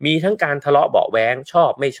มีทั้งการทะเลาะเบาะแว้งชอ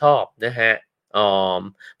บไม่ชอบนะฮะ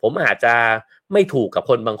ผมอาจจะไม่ถูกกับ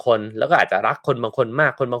คนบางคนแล้วก็อาจจะรักคนบางคนมา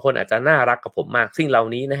กคนบางคนอาจจะน่ารักกับผมมากสิ่งเหล่า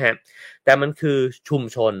นี้นะฮะแต่มันคือชุม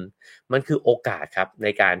ชนมันคือโอกาสครับใน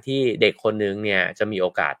การที่เด็กคนนึงเนี่ยจะมีโอ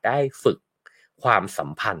กาสได้ฝึกความสั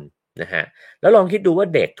มพันธ์นะฮะแล้วลองคิดดูว่า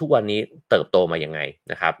เด็กทุกวันนี้เติบโตมายังไง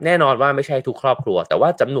นะครับแน่นอนว่าไม่ใช่ทุกครอบครัวแต่ว่า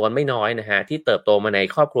จำนวนไม่น้อยนะฮะที่เติบโตมาใน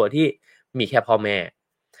ครอบครัวที่มีแค่พ่อแม่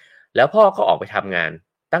แล้วพ่อก็ออกไปทำงาน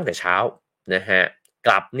ตั้งแต่เช้านะฮะก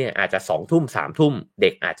ลับเนี่ยอาจจะ2 ทุ่ม3 ทุ่มเด็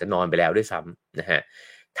กอาจจะนอนไปแล้วด้วยซ้ำนะฮะ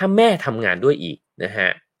ถ้าแม่ทำงานด้วยอีกนะฮะ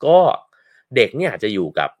ก็เด็กเนี่ยอาจจะอยู่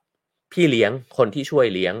กับพี่เลี้ยงคนที่ช่วย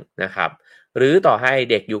เลี้ยงนะครับหรือต่อให้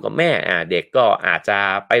เด็กอยู่กับแม่เด็กก็อาจจะ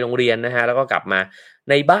ไปโรงเรียนนะฮะแล้วก็กลับมา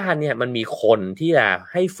ในบ้านเนี่ยมันมีคนที่จะ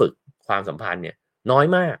ให้ฝึกความสัมพันธ์เนี่ยน้อย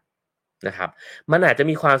มากนะครับมันอาจจะ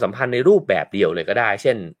มีความสัมพันธ์ในรูปแบบเดียวเลยก็ได้เ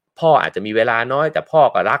ช่นพ่ออาจจะมีเวลาน้อยแต่พ่อ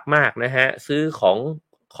ก็รักมากนะฮะซื้อของ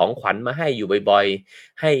ขวัญมาให้อยู่บ่อย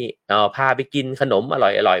ๆให้พาไปกินขนมอ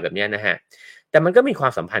ร่อยๆแบบนี้นะฮะแต่มันก็มีควา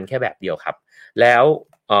มสัมพันธ์แค่แบบเดียวครับแล้ว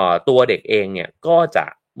ตัวเด็กเองเนี่ยก็จะ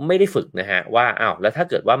ไม่ได้ฝึกนะฮะว่าอ้าวแล้วถ้า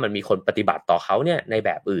เกิดว่ามันมีคนปฏิบัติต่อเขาเนี่ยในแบ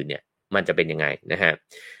บอื่นเนี่ยมันจะเป็นยังไงนะฮะ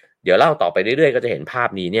เดี๋ยวเล่าต่อไปเรื่อยๆก็จะเห็นภาพ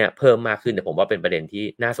นี้เนี่ยเพิ่มมากขึ้นแต่ผมว่าเป็นประเด็นที่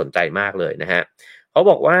น่าสนใจมากเลยนะฮะเขา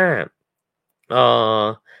บอกว่าเอ่อ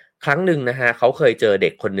ครั้งหนึ่งนะฮะเขาเคยเจอเด็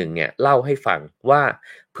กคนหนึ่งเนี่ยเล่าให้ฟังว่า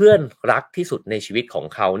เพื่อนรักที่สุดในชีวิตของ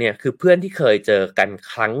เขาเนี่ยคือเพื่อนที่เคยเจอกัน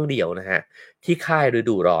ครั้งเดียวนะฮะที่ค่ายฤ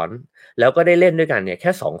ดูร้อนแล้วก็ได้เล่นด้วยกันเนี่ยแ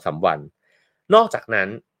ค่ 2-3 วันนอกจากนั้น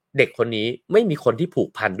เด็กคนนี้ไม่มีคนที่ผูก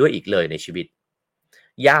พันด้วยอีกเลยในชีวิต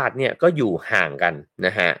ญาติเนี่ยก็อยู่ห่างกันน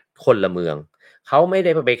ะฮะคนละเมืองเขาไม่ไ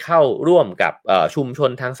ด้ไปเข้าร่วมกับชุมชน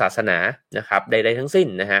ทางศาสนานะครับใดๆทั้งสิ้น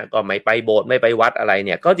นะฮะก็ไม่ไปโบสถ์ไม่ไปวัดอะไรเ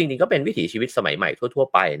นี่ยก็จริงๆก็เป็นวิถีชีวิตสมัยใหม่ทั่ว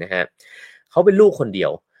ๆไปนะฮะเขาเป็นลูกคนเดีย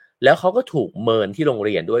วแล้วเขาก็ถูกเมินที่โรงเ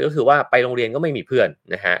รียนด้วยก็คือว่าไปโรงเรียนก็ไม่มีเพื่อน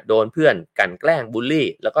นะฮะโดนเพื่อนกลั่นแกล้งบูลลี่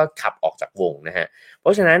แล้วก็ขับออกจากวงนะฮะเพร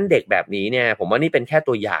าะฉะนั้นเด็กแบบนี้เนี่ยผมว่านี่เป็นแค่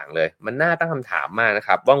ตัวอย่างเลยมันน่าตั้งคำถามมากนะค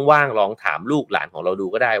รับว่างๆลองถามลูกหลานของเราดู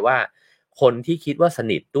ก็ได้ว่าคนที่คิดว่าส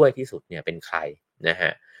นิทด้วยที่สุดเนี่ยเป็นใครนะฮ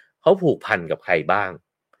ะเขาผูกพันกับใครบ้าง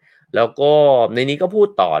แล้วก็ในนี้ก็พูด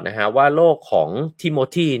ต่อนะฮะว่าโลกของทิโม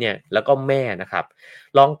ธีเนี่ยแล้วก็แม่นะครับ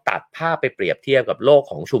ลองตัดภาพไปเปรียบเทียบกับโลก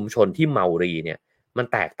ของชุมชนที่เมารีเนี่ยมัน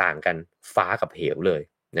แตกต่างกันฟ้ากับเหวเลย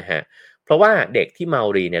นะฮะเพราะว่าเด็กที่เมา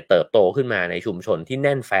รีเนี่ยเติบโตขึ้นมาในชุมชนที่แ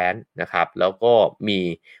น่นแฟ้นนะครับแล้วก็มี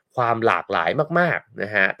ความหลากหลายมากๆน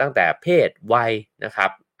ะฮะตั้งแต่เพศวัยนะครั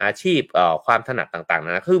บอาชีพความถนัดต่างๆน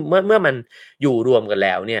ะคือเมื่อมันอยู่รวมกันแ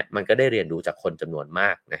ล้วเนี่ยมันก็ได้เรียนรู้จากคนจำนวนม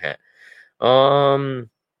ากนะฮะอืม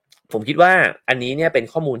ผมคิดว่าอันนี้เนี่ยเป็น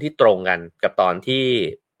ข้อมูลที่ตรงกันกับตอนที่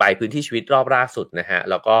ไปพื้นที่ชีวิตรอบล่าสุดนะฮะ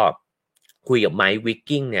แล้วก็คุยกับไมค์วิก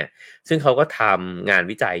กิ้งเนี่ยซึ่งเขาก็ทำงาน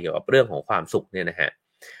วิจัยเกี่ยวกับเรื่องของความสุขเนี่ยนะฮะ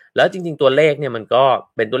แล้วจริงๆตัวเลขเนี่ยมันก็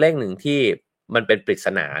เป็นตัวเลขหนึ่งที่มันเป็นปริศ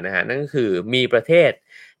นานะฮะนั่นก็คือมีประเทศ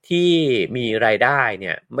ที่มีรายได้เ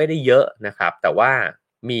นี่ยไม่ได้เยอะนะครับแต่ว่า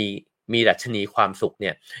มีมีดัชนีความสุขเ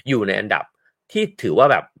นี่ยอยู่ในอันดับที่ถือว่า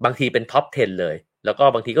แบบบางทีเป็นท็อป10เลยแล้วก็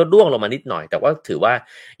บางทีก็ร่วงลงมานิดหน่อยแต่ว่าถือว่า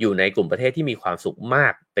อยู่ในกลุ่มประเทศที่มีความสุขมา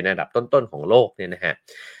กเป็นอันดับต้นๆของโลกเนี่ยนะฮะ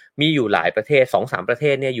มีอยู่หลายประเทศ 2-3 ประเท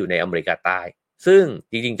ศเนี่ยอยู่ในอเมริกาใต้ซึ่ง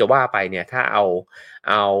จริงๆจะว่าไปเนี่ยถ้าเอ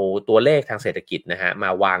าตัวเลขทางเศรษฐกิจนะฮะมา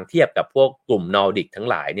วางเทียบกับพวกกลุ่มนอร์ดิกทั้ง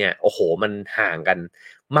หลายเนี่ยโอ้โหมันห่างกัน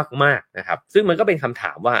มากๆนะครับซึ่งมันก็เป็นคำถ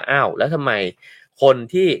ามว่าอ้าวแล้วทำไมคน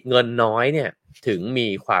ที่เงินน้อยเนี่ยถึงมี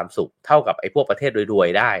ความสุขเท่ากับไอ้พวกประเทศรวย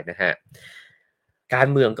ๆได้นะฮะการ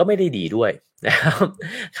เมืองก็ไม่ได้ดีด้วยนะครับ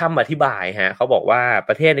คำอธิบายฮะเขาบอกว่าป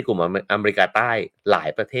ระเทศในกลุ่มอเมริกาใต้หลาย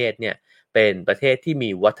ประเทศเนี่ยเป็นประเทศที่มี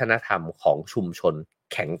วัฒนธรรมของชุมชน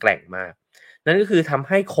แข็งแกร่งมากนั่นก็คือทำใ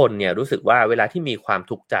ห้คนเนี่ยรู้สึกว่าเวลาที่มีความ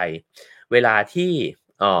ทุกข์ใจเวลาที่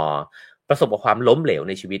เอ่อประสบกับความล้มเหลว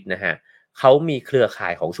ในชีวิตนะฮะเขามีเครือข่า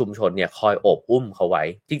ยของชุมชนเนี่ยคอยโอบอุ้มเขาไว้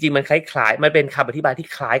จริงๆมันคล้ายๆมันเป็นคำอธิบายที่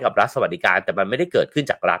คล้ายกับรัฐสวัสดิการแต่มันไม่ได้เกิดขึ้น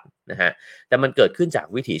จากรัฐนะฮะแต่มันเกิดขึ้นจาก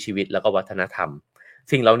วิถีชีวิตแล้วก็วัฒนธรรม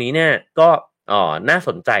สิ่งเหล่านี้เนี่ยก็น่าส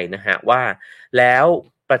นใจนะฮะว่าแล้ว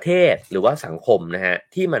ประเทศหรือว่าสังคมนะฮะ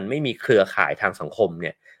ที่มันไม่มีเครือข่ายทางสังคมเ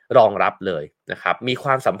นี่ยรองรับเลยนะครับมีคว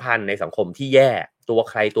ามสัมพันธ์ในสังคมที่แย่ตัว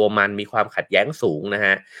ใครตัวมันมีความขัดแย้งสูงนะฮ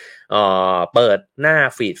ะเปิดหน้า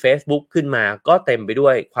ฟีด Facebook ขึ้นมาก็เต็มไปด้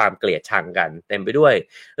วยความเกลียดชังกันเต็มไปด้วย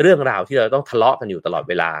เรื่องราวที่เราต้องทะเลาะกันอยู่ตลอด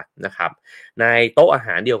เวลานะครับในโต๊ะอาห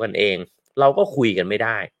ารเดียวกันเองเราก็คุยกันไม่ไ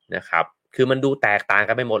ด้นะครับคือมันดูแตกต่าง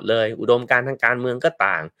กันไปหมดเลยอุดมการณ์ทางการเมืองก็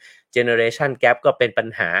ต่าง generation gap ก็เป็นปัญ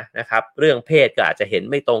หานะครับเรื่องเพศก็อาจจะเห็น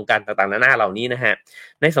ไม่ตรงกันต่างๆนานาเหล่านี้นะฮะ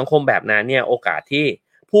ในสังคมแบบนั้นเนี่ยโอกาสที่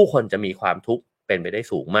ผู้คนจะมีความทุกข์เป็นไปได้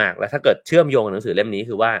สูงมากและถ้าเกิดเชื่อมโยงหนังสือเล่มนี้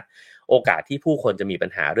คือว่าโอกาสที่ผู้คนจะมีปัญ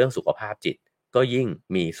หาเรื่องสุขภาพจิตก็ยิ่ง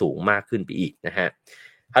มีสูงมากขึ้นไปอีกนะฮะ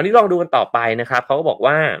คราวนี้ลองดูกันต่อไปนะครับเขาก็บอก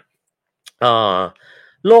ว่า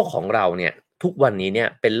โลกของเราเนี่ยทุกวันนี้เนี่ย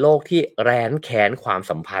เป็นโลกที่แร้นแค้นความ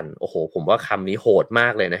สัมพันธ์โอ้โหผมว่าคำนี้โหดมา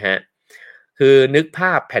กเลยนะฮะคือนึกภ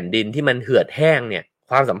าพแผ่นดินที่มันเหือดแห้งเนี่ย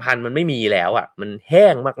ความสัมพันธ์มันไม่มีแล้วอ่ะมันแห้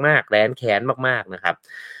งมากๆแร้นแค้นมากๆนะครับ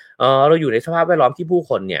เราอยู่ในสภาพแวดล้อมที่ผู้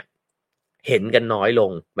คนเนี่ยเห็นกันน้อยล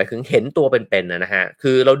งหมายถึงเห็นตัวเป็นๆนะฮะ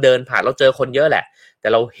คือเราเดินผ่านเราเจอคนเยอะแหละแต่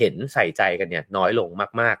เราเห็นใส่ใจกันเนี่ยน้อยลง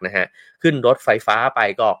มากๆนะฮะขึ้นรถไฟฟ้าไป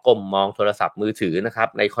ก็ก้มมองโทรศัพท์มือถือนะครับ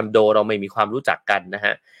ในคอนโดเราไม่มีความรู้จักกันนะฮ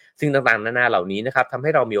ะสิ่งต่างๆนานาเหล่านี้นะครับทำใ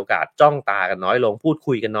ห้เรามีโอกาสจ้องตากันน้อยลงพูด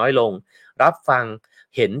คุยกันน้อยลงรับฟัง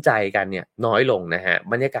เห็นใจกันเนี่ยน้อยลงนะฮะ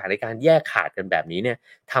บรรยากาศในการแยกขาดกันแบบนี้เนี่ย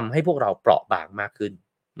ทำให้พวกเราเปราะบางมากขึ้น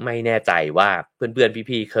ไม่แน่ใจว่าเพื่อนๆ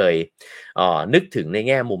พี่ๆเคยนึกถึงในแ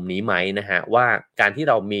ง่มุมนี้ไหมนะฮะว่าการที่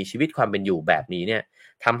เรามีชีวิตความเป็นอยู่แบบนี้เนี่ย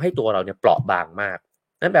ทำให้ตัวเราเนี่ยเปราะบางมาก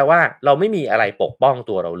นั่นแปลว่าเราไม่มีอะไรปกป้อง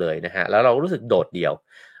ตัวเราเลยนะฮะแล้วเรารู้สึกโดดเดี่ยว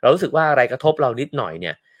เรารู้สึกว่าอะไรกระทบเรานิดหน่อยเ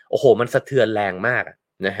นี่ยโอ้โหมันสะเทือนแรงมาก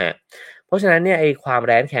นะฮะ เพราะฉะนั้นเนี่ยไอ้ความแ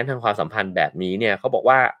ร้นแค้นทางความสัมพันธ์แบบนี้เนี่ยเขาบอก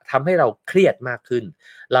ว่าทำให้เราเครียดมากขึ้น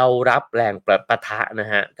เรารับแรงปะทะน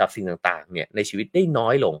ะฮะกับสิ่งต่างๆเนี่ยในชีวิตได้น้อ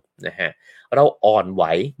ยลงนะฮะเราอ่อนไหว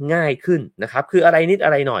ง่ายขึ้นนะครับคืออะไรนิดอ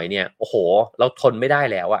ะไรหน่อยเนี่ยโอ้โหเราทนไม่ได้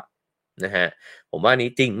แล้วอะนะฮะผมว่า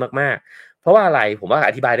นี้จริงมากๆเพราะว่าอะไรผมว่าอ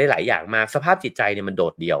ธิบายได้หลายอย่างมากสภาพจิตใจเนี่ยมันโด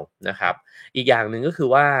ดเดี่ยวนะครับอีกอย่างหนึ่งก็คือ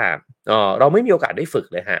ว่าเราไม่มีโอกาสได้ฝึก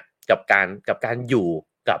เลยฮะกับการอยู่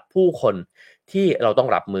กับผู้คนที่เราต้อง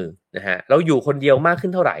รับมือนะฮะเราอยู่คนเดียวมากขึ้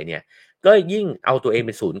นเท่าไหร่เนี่ยก็ยิ่งเอาตัวเองเ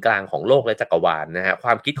ป็นศูนย์กลางของโลกและจักรวาลนะฮะคว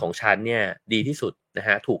ามคิดของฉันเนี่ยดีที่สุดนะฮ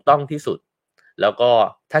ะถูกต้องที่สุดแล้วก็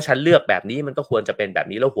ถ้าฉันเลือกแบบนี้มันก็ควรจะเป็นแบบ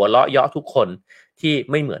นี้แล้วหัวเราะเยาะทุกคนที่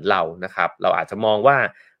ไม่เหมือนเรานะครับเราอาจจะมองว่า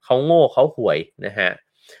เขาโง่เขาห่วยนะฮะ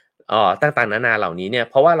ต่างๆนานาเหล่านี้เนี่ย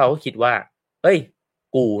เพราะว่าเราก็คิดว่าเฮ้ย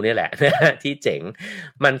กูเนี่ยแหละ ที่เจ๋ง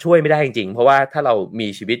มันช่วยไม่ได้จริงๆเพราะว่าถ้าเรามี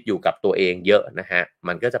ชีวิตอยู่กับตัวเองเยอะนะฮะ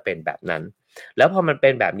มันก็จะเป็นแบบนั้นแล้วพอมันเป็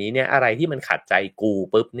นแบบนี้เนี่ยอะไรที่มันขัดใจกู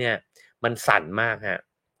ปุ๊บเนี่ยมันสั่นมากฮะ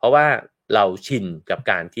เพราะว่าเราชินกับ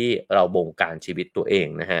การที่เราบงการชีวิตตัวเอง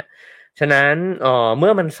นะฮะฉะนั้นเมื่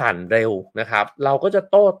อมันสั่นเร็วนะครับเราก็จะ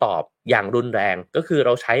โต้ตอบอย่างรุนแรงก็คือเร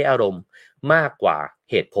าใช้อารมณ์มากกว่า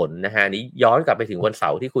เหตุผลนะฮะนี้ย้อนกลับไปถึงวันเสา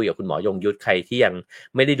ร์ที่คุยกับคุณหมอยงยุทธใครที่ยัง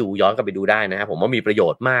ไม่ได้ดูย้อนกลับไปดูได้นะครับผมว่ามีประโย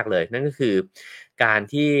ชน์มากเลยนั่นก็คือการ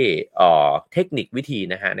ที่เทคนิควิธี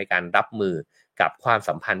นะฮะในการรับมือกับความ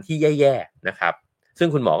สัมพันธ์ที่แย่ๆนะครับซึ่ง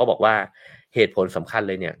คุณหมอก็บอกว่าเหตุผลสำคัญเ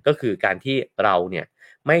ลยเนี่ยก็คือการที่เราเนี่ย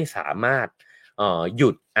ไม่สามารถหยุ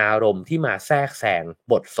ดอารมณ์ที่มาแทรกแซง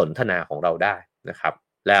บทสนทนาของเราได้นะครับ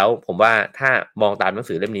แล้วผมว่าถ้ามองตามหนัง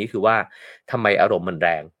สือเล่มนี้คือว่าทำไมอารมณ์มันแร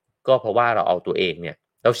งก็เพราะว่าเราเอาตัวเองเนี่ย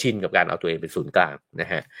เราชินกับการเอาตัวเองเป็นศูนย์กลางน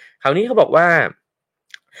ะฮะคราวนี้เขาบอกว่า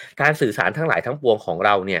การสื่อสารทั้งหลายทั้งปวงของเ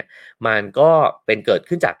ราเนี่ยมันก็เป็นเกิด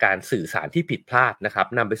ขึ้นจากการสื่อสารที่ผิดพลาดนะครับ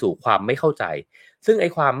นำไปสู่ความไม่เข้าใจซึ่งไอ้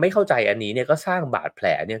ความไม่เข้าใจอันนี้เนี่ยก็สร้างบาดแผล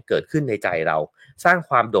เนี่ยเกิดขึ้นในใจเราสร้าง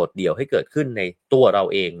ความโดดเดี่ยวให้เกิดขึ้นในตัวเรา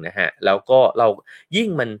เองนะฮะแล้วก็เรายิ่ง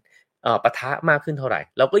มันปะทะมากขึ้นเท่าไหร่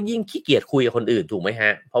เราก็ยิ่งขี้เกียจคุยกับคนอื่นถูกไหมฮ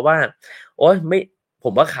ะเพราะว่าโอ๊ยไม่ผ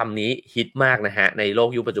มว่าคำนี้ฮิตมากนะฮะในโลก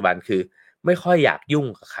ยุคปัจจุบันคือไม่ค่อยอยากยุ่ง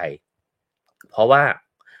กับใครเพราะว่า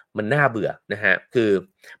มันน่าเบื่อนะฮะคือ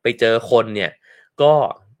ไปเจอคนเนี่ยก็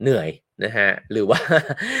เหนื่อยนะฮะหรือว่า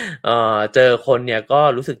เจอคนเนี่ยก็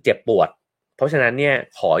รู้สึกเจ็บปวดเพราะฉะนั้นเนี่ย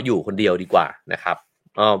ขออยู่คนเดียวดีกว่านะครับ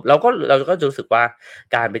เราก็จะรู้สึกว่า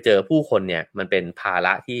การไปเจอผู้คนเนี่ยมันเป็นภาร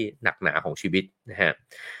ะที่หนักหนาของชีวิตนะฮะ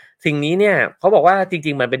สิ่งนี้เนี่ยเขาบอกว่าจ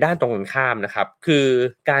ริงๆมันเป็นด้านตรงกันข้ามนะครับคือ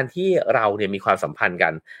การที่เราเนี่ยมีความสัมพันธ์กั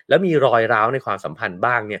นแล้วมีรอยร้าวในความสัมพันธ์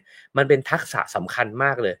บ้างเนี่ยมันเป็นทักษะสำคัญม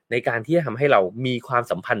ากเลยในการที่จะทำให้เรามีความ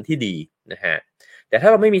สัมพันธ์ที่ดีนะฮะแต่ถ้า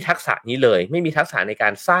เราไม่มีทักษะนี้เลยไม่มีทักษะในกา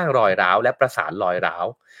รสร้างรอยร้าวและประสานรอยร้าว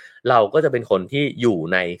เราก็จะเป็นคนที่อยู่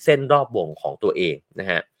ในเส้นรอบวงของตัวเองนะ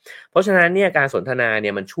ฮะเพราะฉะนั้นเนี่ยการสนทนาเ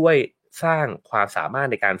นี่ยมันช่วยสร้างความสามารถ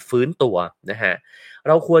ในการฟื้นตัวนะฮะเ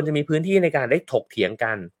ราควรจะมีพื้นที่ในการได้ถกเถียง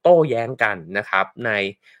กันโต้แย้งกันนะครับใน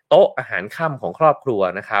โต๊ะอาหารค่ำของครอบครัว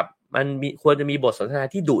นะครับมันควรจะมีบทสนทนา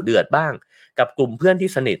ที่ดุเดือดบ้างกับกลุ่มเพื่อนที่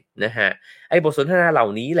สนิทนะฮะไอ้บทสนทนาเหล่า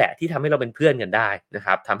นี้แหละที่ทำให้เราเป็นเพื่อนกันได้นะค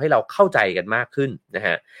รับทำให้เราเข้าใจกันมากขึ้นนะฮ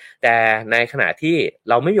ะแต่ในขณะที่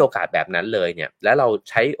เราไม่มีโอกาสแบบนั้นเลยเนี่ยและเรา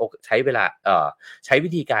ใช้เวลาใช้วิ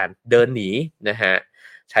ธีการเดินหนีนะฮะ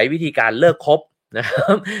ใช้วิธีการเลิกคบนะค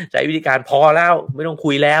รับใช้วิธีการพอแล้วไม่ต้อง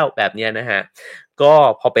คุยแล้วแบบนี้นะฮะก็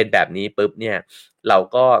พอเป็นแบบนี้ปุ๊บเนี่ยเรา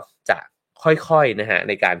ก็จะค่อยๆนะฮะใ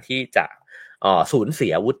นการที่จะสูญเสี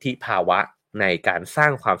ยวุฒิภาวะในการสร้า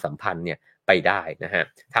งความสัมพันธ์เนี่ยไปได้นะฮะ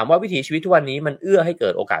ถามว่าวิถีชีวิตทุกวันนี้มันเอื้อให้เกิ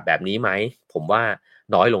ดโอกาสแบบนี้ไหมผมว่า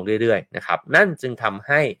น้อยลงเรื่อยๆนะครับนั่นจึงทำใ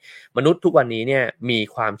ห้มนุษย์ทุกวันนี้เนี่ยมี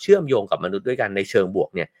ความเชื่อมโยงกับมนุษย์ด้วยกันในเชิงบวก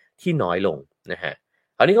เนี่ยที่น้อยลงนะฮะ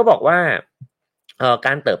คราวนี้เขาบอกว่าก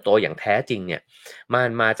ารเติบโตอย่างแท้จริงเนี่ยมัน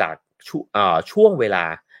มาจากช่วงเวลา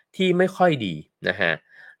ที่ไม่ค่อยดีนะฮะ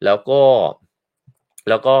แล้ว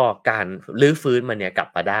ก็การลื้อฟื้นมันเนี่ยกลับ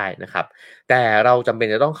มาได้นะครับแต่เราจำเป็น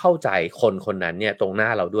จะต้องเข้าใจคนคนนั้นเนี่ยตรงหน้า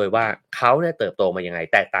เราด้วยว่าเขาเนี่ยเติบโตมายังไง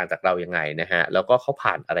แตกต่างจากเรายังไงนะฮะแล้วก็เขา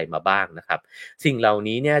ผ่านอะไรมาบ้างนะครับสิ่งเหล่า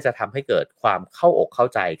นี้เนี่ยจะทำให้เกิดความเข้าอกเข้า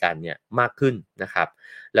ใจกันเนี่ยมากขึ้นนะครับ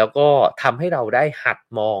แล้วก็ทำให้เราได้หัด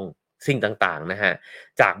มองสิ่งต่างๆนะฮะ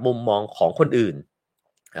จากมุมมองของคนอื่น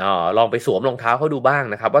ลองไปสวมรองเท้าเขาดูบ้าง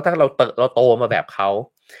นะครับว่าถ้าเราโตมาแบบเขา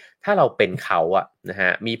ถ้าเราเป็นเขาอะนะฮ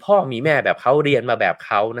ะมีพ่อมีแม่แบบเขาเรียนมาแบบเ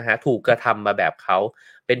ขานะฮะถูกกระทำมาแบบเขา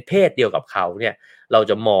เป็นเพศเดียวกับเขาเนี่ยเรา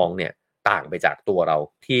จะมองเนี่ยต่างไปจากตัวเรา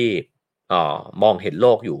ที่มองเห็นโล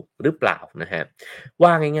กอยู่หรือเปล่านะฮะว่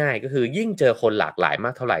าง่ายๆก็คือยิ่งเจอคนหลากหลายม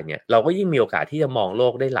ากเท่าไหร่เนี่ยเราก็ยิ่งมีโอกาสที่จะมองโล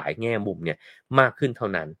กได้หลายแง่มุมเนี่ยมากขึ้นเท่า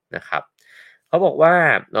นั้นนะครับเขาบอกว่า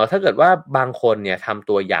ถ้าเกิดว่าบางคนเนี่ยทำ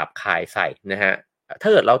ตัวหยาบคายใส่นะฮะ ถ้า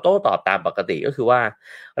เกิดเราโต้ตอบตามปกติก็คือว่า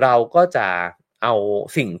เราก็จะเอา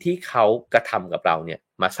สิ่งที่เขากระทำกับเราเนี่ย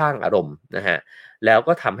มาสร้างอารมณ์นะฮะแล้ว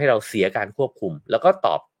ก็ทำให้เราเสียการควบคุมแล้วก็ต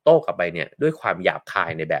อบโต้กลับไปเนี่ยด้วยความหยาบคาย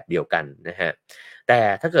ในแบบเดียวกันนะฮะแต่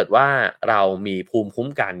ถ้าเกิดว่าเรามีภูมิคุ้ม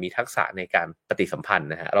กันมีทักษะในการปฏิสัมพันธ์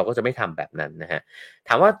นะฮะเราก็จะไม่ทำแบบนั้นนะฮะถ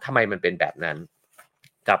ามว่าทำไมมันเป็นแบบนั้น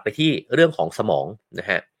กลับไปที่เรื่องของสมองนะ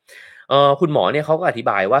ฮะคุณหมอเนี่ยเขาก็อธิ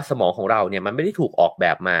บายว่าสมองของเราเนี่ยมันไม่ได้ถูกออกแบ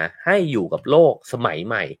บมาให้อยู่กับโลกสมัย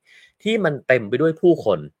ใหม่ที่มันเต็มไปด้วยผู้ค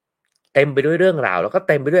นเต็มไปด้วยเรื่องราวแล้วก็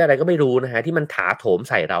เต็มไปด้วยอะไรก็ไม่รู้นะฮะที่มันถาโถม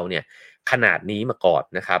ใส่เราเนี่ยขนาดนี้มาก่อน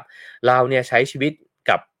นะครับเราเนี่ยใช้ชีวิต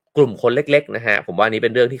กับกลุ่มคนเล็กๆนะฮะผมว่านี้เป็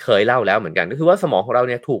นเรื่องที่เคยเล่าแล้วเหมือนกันก็คือว่าสมองของเรา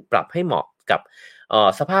เนี่ยถูกปรับให้เหมาะกับ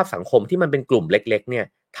สภาพสังคมที่มันเป็นกลุ่มเล็กๆเนี่ย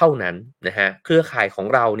เท่านั้นนะฮะเครือข่ายของ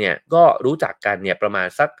เราเนี่ยก็รู้จักกันเนี่ยประมาณ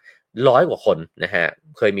สัก100กว่าคนนะฮะ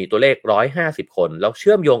เคยมีตัวเลข150คนแล้วเ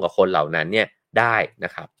ชื่อมโยงกับคนเหล่านั้นเนี่ยได้น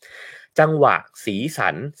ะครับจังหวะสีสั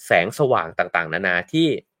นแสงสว่างต่างๆนานาที่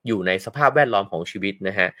อยู่ในสภาพแวดล้อมของชีวิตน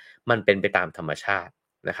ะฮะมันเป็นไปตามธรรมชาติ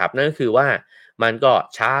นะครับนั่นก็คือว่ามันก็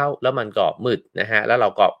เช้าแล้วมันก็มืดนะฮะแล้วเรา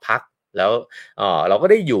ก็พักแล้วเราก็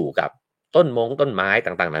ได้อยู่กับต้นไม้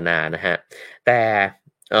ต่างๆนานานะฮะแต่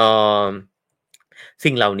เอ่อ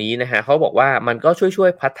สิ่งเหล่านี้นะฮะเขาบอกว่ามันก็ช่ว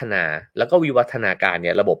ยพัฒนาแล้วก็วิวัฒนาการเ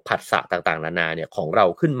นี่ยระบบผัสสะต่างๆนานาเนี่ยของเรา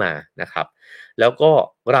ขึ้นมานะครับแล้วก็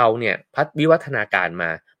เราเนี่ยวิวัฒนาการมา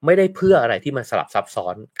ไม่ได้เพื่ออะไรที่มันสลับซับซ้อ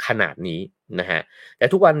นขนาดนี้นะฮะแต่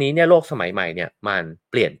ทุกวันนี้เนี่ยโลกสมัยใหม่เนี่ยมัน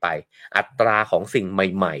เปลี่ยนไปอัตราของสิ่งใ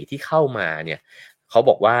หม่ๆที่เข้ามาเนี่ยเขาบ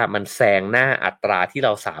อกว่ามันแซงหน้าอัตราที่เร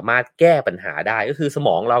าสามารถแก้ปัญหาได้ก็คือสม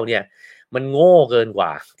องเราเนี่ยมันโง่เกินกว่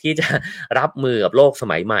าที่จะรับมือกับโลกส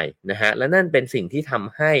มัยใหม่นะฮะและนั่นเป็นสิ่งที่ท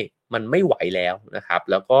ำให้มันไม่ไหวแล้วนะครับ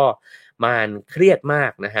แล้วก็มันเครียดมา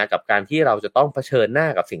กนะฮะกับการที่เราจะต้องเผชิญหน้า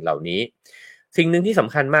กับสิ่งเหล่านี้สิ่งหนึ่งที่ส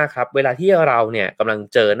ำคัญมากครับเวลาที่เราเนี่ยกำลัง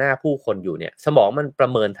เจอหน้าผู้คนอยู่เนี่ยสมองมันประ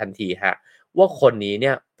เมินทันทีฮะว่าคนนี้เ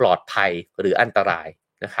นี่ยปลอดภัยหรืออันตราย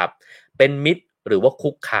นะครับเป็นมิตรหรือว่าคุ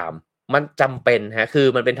กคามมันจำเป็นฮะคือ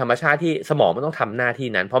มันเป็นธรรมชาติที่สมองมันต้องทำหน้าที่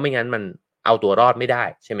นั้นเพราะไม่งั้นมันเอาตัวรอดไม่ได้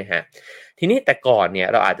ใช่ไหมฮะทีนี้แต่ก่อนเนี่ย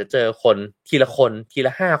เราอาจจะเจอคนทีล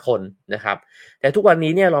ะ5คนนะครับแต่ทุกวัน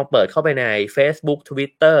นี้เนี่ยลองเปิดเข้าไปใน Facebook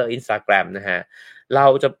Twitter Instagram นะฮะเรา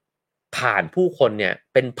จะผ่านผู้คนเนี่ย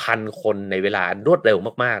เป็นพันคนในเวลารวดเร็ว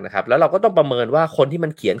มากๆนะครับแล้วเราก็ต้องประเมินว่าคนที่มั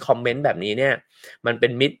นเขียนคอมเมนต์แบบนี้เนี่ยมันเป็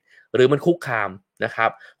นมิตรหรือมันคุกคามนะครับ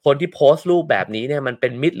คนที่โพสต์รูปแบบนี้เนี่ยมันเป็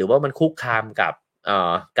นมิตรหรือว่ามันคุกคามกับ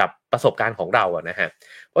ประสบการณ์ของเราอะนะฮะ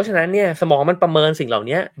เพราะฉะนั้นเนี่ยสมองมันประเมินสิ่งเหล่า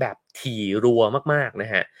นี้แบบถี่รัวมากๆน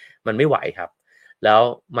ะฮะมันไม่ไหวครับแล้ว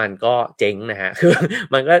มันก็เจ๊งนะฮะคือ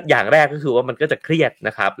มันก็อย่างแรกก็คือว่ามันก็จะเครียดน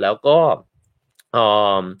ะครับแล้วก็เอ่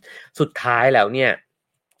อสุดท้ายแล้วเนี่ย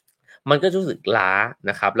มันก็รู้สึกล้า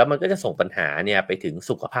นะครับแล้วมันก็จะส่งปัญหาเนี่ยไปถึง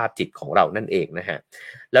สุขภาพจิตของเรานั่นเองนะฮะ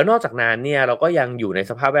แล้วนอกจากนั้นเนี่ยเราก็ยังอยู่ใน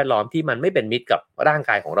สภาพแวดล้อมที่มันไม่เป็นมิตรกับร่าง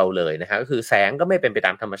กายของเราเลยนะฮะก็คือแสงก็ไม่เป็นไปต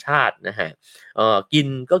ามธรรมชาตินะฮะ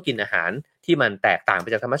กินอาหารที่มันแตกต่างไป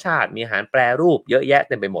จากธรรมชาติมีอาหารแปรรูปเยอะแยะเ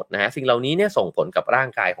ต็มไปหมดนะฮะสิ่งเหล่านี้เนี่ยส่งผลกับร่าง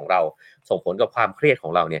กายของเราส่งผลกับความเครียดขอ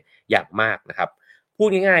งเราเนี่ยอย่างมากนะครับพูด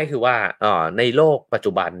ง่ายๆคือว่าในโลกปัจ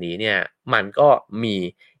จุบันนี้เนี่ยมันก็มี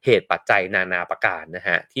เหตุปัจจัยนานาประการนะฮ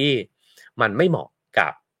ะที่มันไม่เหมาะกั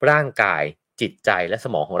บร่างกายจิตใจและส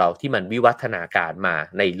มองของเราที่มันวิวัฒนาการมา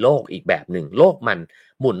ในโลกอีกแบบหนึ่งโลกมัน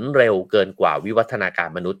หมุนเร็วเกินกว่าวิวัฒนาการ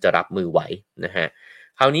มนุษย์จะรับมือไหวนะฮะ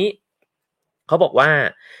คราวนี้เขาบอกว่า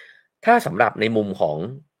ถ้าสำหรับในมุมของ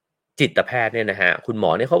จิตแพทย์เนี่ยนะฮะคุณหม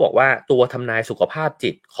อเนี่ยเขาบอกว่าตัวทำนายสุขภาพ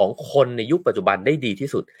จิตของคนในยุคปัจจุบันได้ดีที่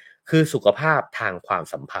สุดคือสุขภาพทางความ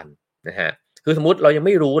สัมพันธ์นะฮะคือสมมุติเรายังไ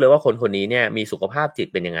ม่รู้เลยว่าคนคนนี้เนี่ยมีสุขภาพจิต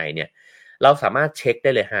เป็นยังไงเนี่ยเราสามารถเช็คไ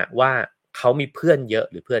ด้เลยฮะว่าเขามีเพื่อนเยอะ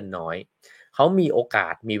หรือเพื่อนน้อยเขามีโอกา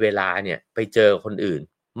สมีเวลาเนี่ยไปเจอคนอื่น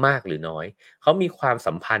มากหรือน้อยเขามีความ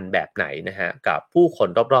สัมพันธ์แบบไหนนะฮะกับผู้คน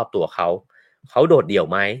รอบๆตัวเขาโดดเดี่ยว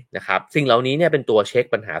ไหมนะครับสิ่งเหล่านี้เนี่ยเป็นตัวเช็ค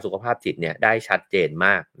ปัญหาสุขภาพจิตเนี่ยได้ชัดเจนม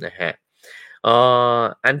ากนะฮะ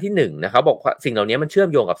อันที่1นะครับบอกว่าสิ่งเหล่านี้มันเชื่อม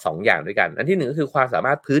โยงกับ2อย่างด้วยกันอันที่1ก็คือความสาม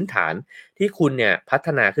ารถพื้นฐานที่คุณเนี่ยพัฒ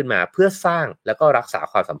นาขึ้นมาเพื่อสร้างแล้วก็รักษา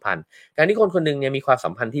ความสัมพันธ์การที่คนคนนึงเนี่ยมีความสั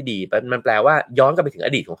มพันธ์ที่ดีมันแปลว่าย้อนกลับไปถึงอ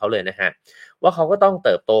ดีตของเขาเลยนะฮะว่าเขาก็ต้องเ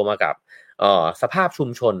ติบโตมากับสภาพชุม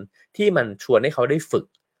ชนที่มันชวนให้เขาได้ฝึก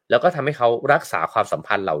แล้วก็ทำให้เขารักษาความสัม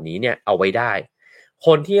พันธ์เหล่านี้เนี่ยเอาไว้ได้ค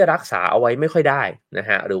นที่รักษาเอาไว้ไม่ค่อยได้นะ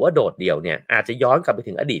ฮะหรือว่าโดดเดี่ยวเนี่ยอาจจะย้อนกลับไป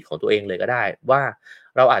ถึงอดีตของตัวเองเลยก็ได้ว่า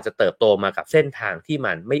เราอาจจะเติบโตมากับเส้นทางที่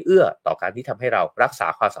มันไม่เอื้อต่อการที่ทำให้เรารักษา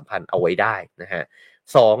ความสัมพันธ์เอาไว้ได้นะฮะ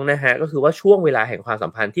2นะฮะก็คือว่าช่วงเวลาแห่งความสั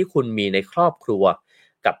มพันธ์ที่คุณมีในครอบครัว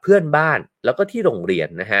กับเพื่อนบ้านแล้วก็ที่โรงเรียน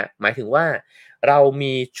นะฮะหมายถึงว่าเรา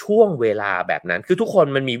มีช่วงเวลาแบบนั้นคือทุกคน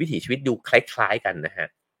มันมีวิถีชีวิตดูคล้ายๆกันนะฮะ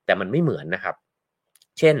แต่มันไม่เหมือนนะครับ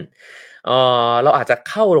เช่นเราอาจจะ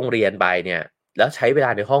เข้าโรงเรียนไปเนี่ยแล้วใช้เวลา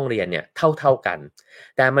ในห้องเรียนเนี่ยเท่ากัน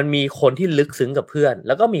แต่มันมีคนที่ลึกซึ้งกับเพื่อนแ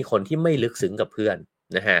ล้วก็มีคนที่ไม่ลึกซึ้งกับเพื่อน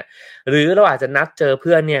นะฮะหรือเราอาจจะนัดเจอเ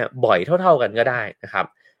พื่อนเนี่ยบ่อยเท่ากันก็ได้นะครับ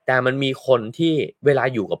แต่มันมีคนที่เวลา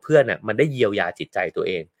อยู่กับเพื่อนน่ะมันได้เยียวยาจิตใจตัว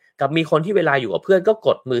เองกับมีคนที่เวลาอยู่กับเพื่อนก็ก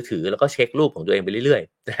ดมือถือแล้วก็เช็ครูปของตัวเองไปเรื่อย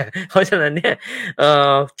ๆเพราะฉะนั้นเนี่ย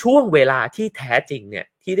ช่วงเวลาที่แท้จริงเนี่ย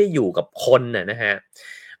ที่ได้อยู่กับคนน่ะนะฮะ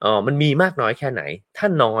มันมีมากน้อยแค่ไหนถ้า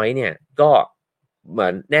น้อยเนี่ยก็เหมือ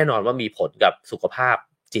นแน่นอนว่ามีผลกับสุขภาพ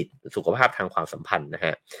จิตสุขภาพทางความสัมพันธ์นะฮ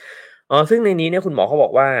ะซึ่งในนี้เนี่ยคุณหมอเขาบอ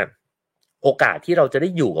กว่าโอกาสที่เราจะได้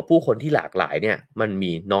อยู่กับผู้คนที่หลากหลายเนี่ยมัน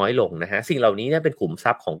มีน้อยลงนะฮะสิ่งเหล่านี้เนี่ยเป็นขุมท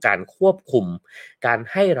รัพย์ของการควบคุมการ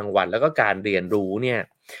ให้รางวัลแล้วก็การเรียนรู้เนี่ย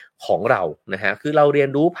ของเรานะฮะคือเราเรียน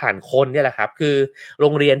รู้ผ่านคนเนี่ยแหละครับคือโร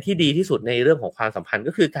งเรียนที่ดีที่สุดในเรื่องของความสัมพันธ์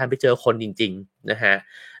ก็คือการไปเจอคนจริงๆนะฮะ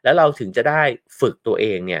แล้วเราถึงจะได้ฝึกตัวเอ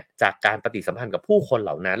งเนี่ยจากการปฏิสัมพันธ์กับผู้คนเห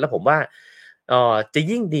ล่านั้นแล้วผมว่าจะ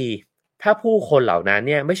ยิ่งดีถ้าผู้คนเหล่านั้น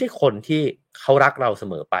เนี่ยไม่ใช่คนที่เขารักเราเส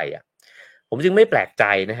มอไปอะผมจึงไม่แปลกใจ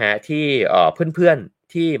นะฮะที่เพื่อน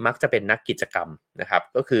ๆที่มักจะเป็นนักกิจกรรมนะครับ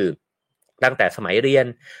ก็คือตั้งแต่สมัยเรียน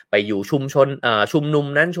ไปอยู่ชุมชนชุมนุม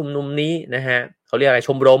นั้นชุมนุมนี้นะฮะเขาเรียกอะไรช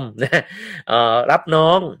มรมนะรับน้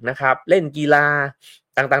องนะครับเล่นกีฬา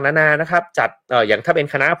ต่างๆนานานะครับจัดอย่างถ้าเป็น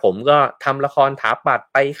คณะผมก็ทำละครถาปัตย์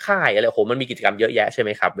ไปค่ายอะไรโอ้โหมันมีกิจกรรมเยอะแยะใช่ไหม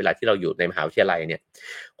ครับเวลาที่เราอยู่ในมหาวิทยาลัยเนี่ย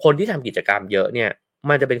คนที่ทำกิจกรรมเยอะเนี่ย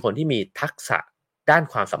มันจะเป็นคนที่มีทักษะด้าน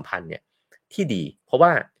ความสัมพันธ์เนี่ยที่ดีเพราะว่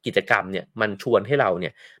ากิจกรรมเนี่ยมันชวนให้เราเนี่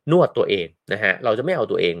ยนวดตัวเองนะฮะเราจะไม่เอา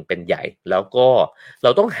ตัวเองเป็นใหญ่แล้วก็เรา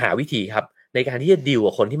ต้องหาวิธีครับในการที่จะดีล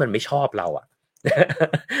กับคนที่มันไม่ชอบเราอะ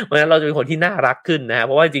เพราะฉะนั้นเราจะเป็นคนที่น่ารักขึ้นนะฮะเ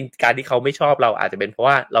พราะว่าจริงการที่เขาไม่ชอบเราอาจจะเป็นเพราะ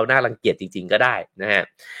ว่าเราน่ารังเกียจจริงๆก็ได้นะฮะ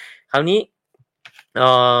คราวนี้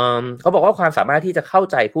เขาบอกว่าความสามารถที่จะเข้า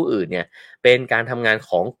ใจผู้อื่นเนี่ยเป็นการทำงานข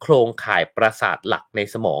องโครงข่ายประสาทหลักใน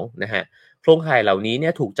สมองนะฮะโครงข่ายเหล่านี้เนี่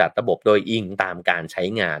ยถูกจัดระบบโดยอิงตามการใช้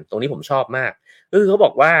งานตรงนี้ผมชอบมากเขาบ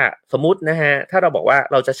อกว่าสมมุตินะฮะถ้าเราบอกว่า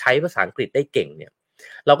เราจะใช้ภาษาอังกฤษได้เก่งเนี่ย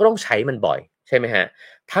เราก็ต้องใช้มันบ่อยใช่ไหมฮะ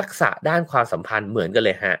ทักษะด้านความสัมพันธ์เหมือนกันเล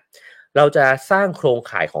ยฮะเราจะสร้างโครง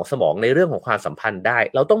ข่ายของสมองในเรื่องของความสัมพันธ์ได้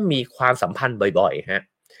เราต้องมีความสัมพันธ์บ่อยๆฮะ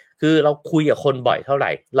คือเราคุยกับคนบ่อยเท่าไห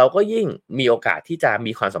ร่เราก็ยิ่งมีโอกาสที่จะ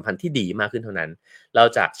มีความสัมพันธ์ที่ดีมากขึ้นเท่านั้นเรา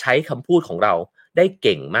จะใช้คำพูดของเราได้เ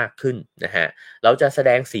ก่งมากขึ้นนะฮะเราจะแสด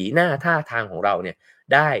งสีหน้าท่าทางของเราเนี่ย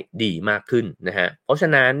ได้ดีมากขึ้นนะฮะเพราะฉะ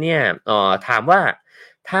นั้นเนี่ยถามว่า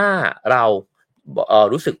ถ้าเรา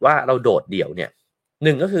รู้สึกว่าเราโดดเดี่ยวเนี่ยห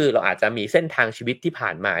นึ่งก็คือเราอาจจะมีเส้นทางชีวิตที่ผ่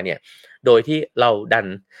านมาเนี่ยโดยที่เราดัน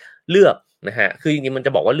เลือกนะฮะคือจริงๆมันจ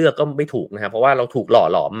ะบอกว่าเลือกก็ไม่ถูกนะฮะเพราะว่าเราถูกหล่อ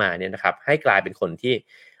หลอมมาเนี่ยนะครับให้กลายเป็นคนที่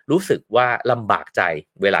รู้สึกว่าลำบากใจ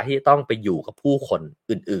เวลาที่ต้องไปอยู่กับผู้คน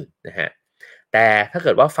อื่นๆนะฮะแต่ถ้าเ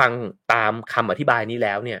กิดว่าฟังตามคำอธิบายนี้แ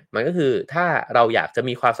ล้วเนี่ยมันก็คือถ้าเราอยากจะ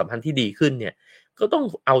มีความสัมพันธ์ที่ดีขึ้นเนี่ยก็ต้อง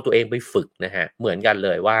เอาตัวเองไปฝึกนะฮะเหมือนกันเล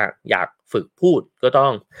ยว่าอยากฝึกพูดก็ต้อ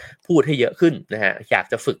งพูดให้เยอะขึ้นนะฮะอยาก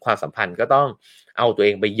จะฝึกความสัมพันธ์ก็ต้องเอาตัวเอ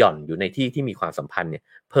งไปหย่อนอยู่ในที่ที่มีความสัมพันธ์เนี่ย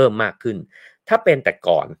เพิ่มมากขึ้นถ้าเป็นแต่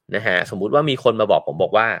ก่อนนะฮะสมมุติว่ามีคนมาบอกผมบอ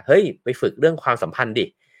กว่าเฮ้ยไปฝึกเรื่องความสัมพันธ์ดิ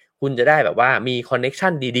คุณจะได้แบบว่ามีคอนเน็กชั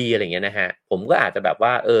นดีๆอะไรเงี้ยนะฮะผมก็อาจจะแบบว่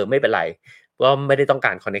าไม่เป็นไรก็ไม่ได้ต้องก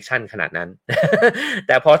ารคอนเน็กชันขนาดนั้น แ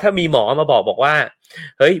ต่พอถ้ามีหมอมาบอกว่า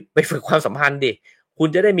เฮ้ยไปฝึกความสัมพันธ์ดิคุณ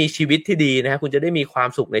จะได้มีชีวิตที่ดีนะฮะคุณจะได้มีความ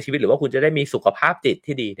สุขในชีวิตหรือว่าคุณจะได้มีสุขภาพจิต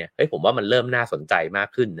ที่ดีเนี่ยเฮ้ยผมว่ามันเริ่มน่าสนใจมาก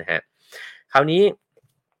ขึ้นนะฮะคราวนี้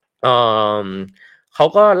เอ่อเขา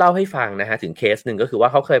ก็เล่าให้ฟังนะฮะถึงเคสหนึ่งก็คือว่า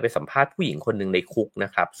เขาเคยไปสัมภาษณ์ผู้หญิงคนหนึ่งในคุกน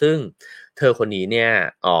ะครับซึ่งเธอคนนี้เนี่ย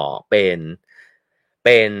เ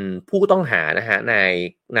ป็นผู้ต้องหานะฮะ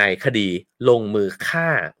ในคดีลงมือฆ่า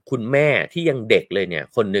คุณแม่ที่ยังเด็กเลยเนี่ย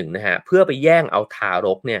คนหนึ่งนะฮะเพื่อไปแย่งเอาทาร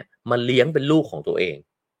กเนี่ยมาเลี้ยงเป็นลูกของตัวเอง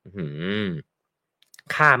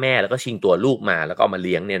ฆ่าแม่แล้วก็ชิงตัวลูกมาแล้วก็เอามาเ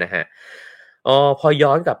ลี้ยงเนี่ยนะฮะพอย้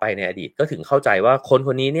อนกลับไปในอดีตก็ถึงเข้าใจว่าคนค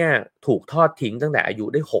นนี้เนี่ยถูกทอดทิ้งตั้งแต่อายุ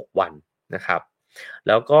ได้6วันนะครับแ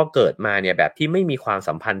ล้วก็เกิดมาเนี่ยแบบที่ไม่มีความ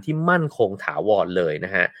สัมพันธ์ที่มั่นคงถาวรเลยน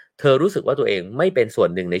ะฮะเธอรู้สึกว่าตัวเองไม่เป็นส่วน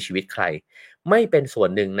หนึ่งในชีวิตใครไม่เป็นส่วน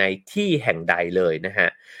หนึ่งในที่แห่งใดเลยนะฮะ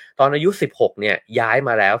ตอนอายุ16เนี่ยย้ายม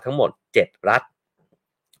าแล้วทั้งหมด7รัฐ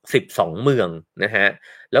12เมืองนะฮะ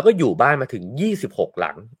แล้วก็อยู่บ้านมาถึง26ห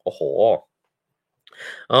ลังโอ้โห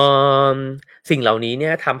เอ่อสิ่งเหล่านี้เนี่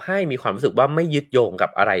ยทำให้มีความรู้สึกว่าไม่ยึดโยงกั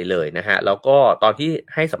บอะไรเลยนะฮะแล้วก็ตอนที่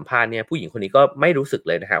ให้สัมภาษณ์เนี่ยผู้หญิงคนนี้ก็ไม่รู้สึก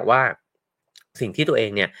เลยนะฮะว่าสิ่งที่ตัวเอ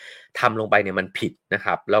งเนี่ยทำลงไปเนี่ยมันผิดนะค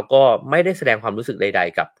รับแล้วก็ไม่ได้แสดงความรู้สึกใด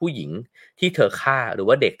ๆกับผู้หญิงที่เธอฆ่าหรือ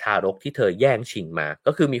ว่าเด็กทารกที่เธอแย่งชิงมา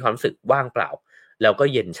ก็คือมีความรู้สึกว่างเปล่าแล้วก็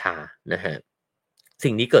เย็นชานะฮะ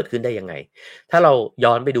สิ่งนี้เกิดขึ้นได้ยังไงถ้าเรา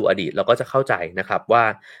ย้อนไปดูอดีตเราก็จะเข้าใจนะครับว่า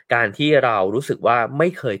การที่เรารู้สึกว่าไม่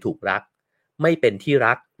เคยถูกรัก ไม่เป็นที่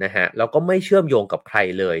รักนะฮะแล้วก็ไม่เชื่อมโยงกับใคร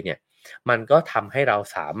เลยเนี่ยมันก็ทำให้เรา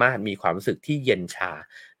สามารถมีความรู้สึกที่เย็นชา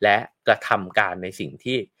และกระทำการในสิ่ง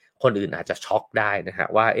ที่คนอื่นอาจจะช็อกได้นะฮะ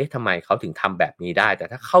ว่าเอ๊ะทำไมเขาถึงทำแบบนี้ได้แต่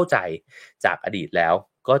ถ้าเข้าใจจากอดีตแล้ว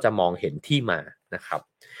ก็จะมองเห็นที่มานะครับ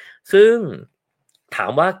ซึ่งถา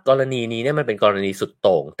มว่ากรณีนี้เนี่ยมันเป็นกรณีสุดโ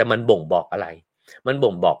ต่งแต่มันบ่งบอกอะไรมัน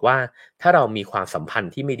บ่งบอกว่าถ้าเรามีความสัมพัน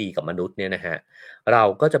ธ์ที่ไม่ดีกับมนุษย์เนี่ยนะฮะเรา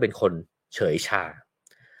ก็จะเป็นคนเฉยชา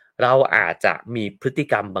เราอาจจะมีพฤติ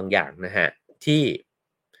กรรมบางอย่างนะฮะที่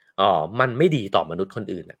มันไม่ดีต่อมนุษย์คน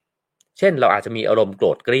อื่นน่ะเช่นเราอาจจะมีอารมณ์โกร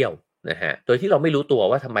ธเกรี้ยวนะฮะโดยที่เราไม่รู้ตัว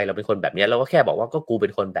ว่าทำไมเราเป็นคนแบบเนี้ยเราก็แค่บอกว่าก็กูเป็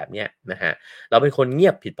นคนแบบเนี้ยนะฮะเราเป็นคนเงี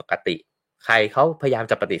ยบผิดปกติใครเขาพยายาม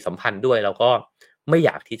จะปฏิสัมพันธ์ด้วยเราก็ไม่อ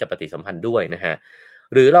ยากที่จะปฏิสัมพันธ์ด้วยนะฮะ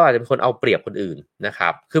หรือเราอาจจะเป็นคนเอาเปรียบคนอื่นนะครั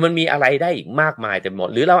บคือมันมีอะไรได้อีกมากมายเต็มหมด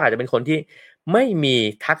หรือเราอาจจะเป็นคนที่ไม่มี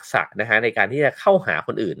ทักษะนะฮะในการที่จะเข้าหาค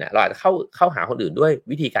นอื่นน่ะเราอาจจะเข้าหาคนอื่นด้วย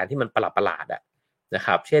วิธีการที่มันประหลาดๆอะนะค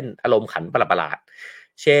รับเช่นอารมณ์ขันประหลาด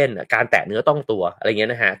ๆเช่นการแตะเนื้อต้องตัวอะไรเงี้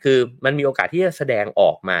ยนะฮะคือมันมีโอกาสที่จะแสดงอ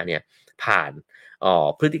อกมาเนี่ยผ่าน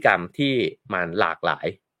พฤติกรรมที่มันหลากหลาย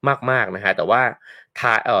มากๆนะฮะแต่ว่า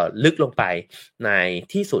ลึกลงไปใน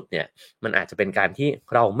ที่สุดเนี่ยมันอาจจะเป็นการที่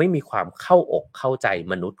เราไม่มีความเข้าอกเข้าใจ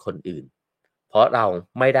มนุษย์คนอื่นเพราะเรา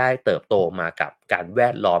ไม่ได้เติบโตมากับการแว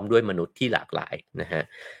ดล้อมด้วยมนุษย์ที่หลากหลายนะฮะ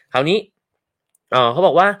คราวนี้เขาบ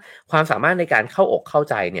อกว่าความสามารถในการเข้าอกเข้า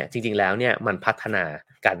ใจเนี่ยจริงๆแล้วเนี่ยมันพัฒนา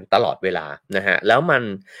กันตลอดเวลานะฮะแล้วมัน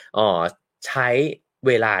ใช้เ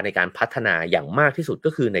วลาในการพัฒนาอย่างมากที่สุดก็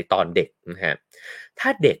คือในตอนเด็กนะฮะถ้า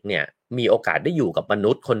เด็กเนี่ยมีโอกาสได้อยู่กับม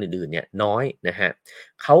นุษย์คนอื่นๆเนี่ยน้อยนะฮะ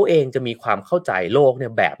เขาเองจะมีความเข้าใจโลกเนี่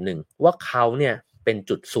ยแบบหนึ่งว่าเขาเนี่ยเป็น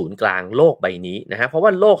จุดศูนย์กลางโลกใบนี้นะฮะเพราะว่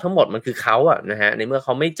าโลกทั้งหมดมันคือเขาอะนะฮะในเมื่อเข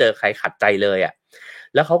าไม่เจอใครขัดใจเลยอะ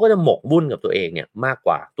แล้วเขาก็จะหมกมุ่นกับตัวเองเนี่ยมากก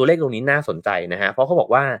ว่าตัวเลขตรงนี้น่าสนใจนะฮะเพราะเขาบอก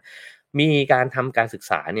ว่ามีการทำการศึก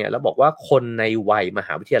ษาเนี่ยแล้วบอกว่าคนในวัยมห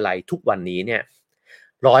าวิทยาลัยทุกวันนี้เนี่ย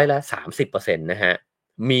30%นะฮะ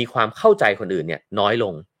มีความเข้าใจคนอื่นเนี่ยน้อยล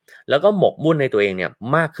งแล้วก็หมกมุ่นในตัวเองเนี่ย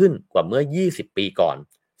มากขึ้นกว่าเมื่อ20ปีก่อน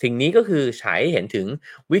สิ่งนี้ก็คือฉายให้เห็นถึง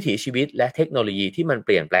วิถีชีวิตและเทคโนโลยีที่มันเป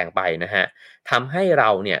ลี่ยนแปลงไปนะฮะทำให้เรา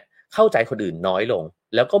เนี่ยเข้าใจคนอื่นน้อยลง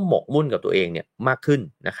แล้วก็หมกมุ่นกับตัวเองเนี่ยมากขึ้น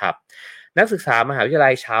นะครับนักศึกษามหาวิทยา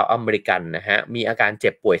ลัยชาวอเมริกันนะฮะมีอาการเจ็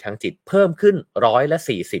บป่วยทางจิตเพิ่มขึ้น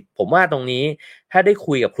40%ผมว่าตรงนี้ถ้าได้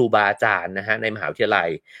คุยกับครูบาอาจารย์นะฮะในมหาวิทยาลัย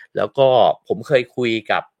แล้วก็ผมเคยคุย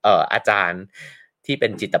กับอาจารย์ที่เป็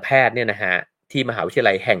นจิตแพทย์เนี่ยนะฮะที่มหาวิทยา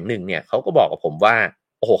ลัยแห่งหนึ่งเนี่ยเขาก็บอกกับผมว่า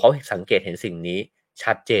โอ้โหเขาสังเกตเห็นสิ่งนี้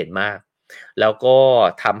ชัดเจนมากแล้วก็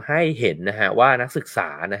ทำให้เห็นนะฮะว่านักศึกษา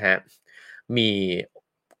นะฮะมี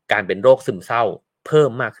การเป็นโรคซึมเศร้าเพิ่ม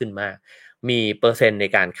มากขึ้นมากมีเปอร์เซ็นต์ใน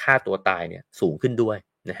การฆ่าตัวตายเนี่ยสูงขึ้นด้วย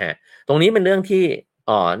นะฮะตรงนี้เป็นเรื่องที่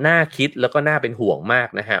น่าคิดแล้วก็น่าเป็นห่วงมาก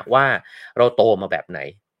นะฮะว่าเราโตมาแบบไหน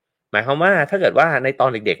หมายความว่าถ้าเกิดว่าในตอน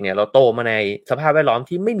เด็กๆเนี่ยเราโตมาในสภาพแวดล้อม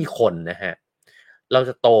ที่ไม่มีคนนะฮะเรา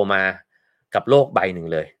จะโตมากับโลกใบหนึ่ง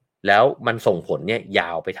เลยแล้วมันส่งผลเนี่ยยา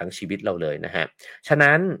วไปทั้งชีวิตเราเลยนะฮะฉะ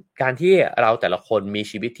นั้นการที่เราแต่ละคนมี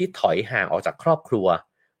ชีวิตที่ถอยห่างออกจากครอบครัว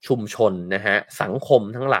ชุมชนนะฮะสังคม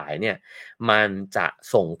ทั้งหลายเนี่ยมันจะ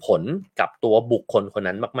ส่งผลกับตัวบุคคลคน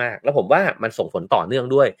นั้นมากๆแล้วผมว่ามันส่งผลต่อเนื่อง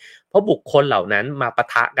ด้วยเพราะบุคคลเหล่านั้นมาปะ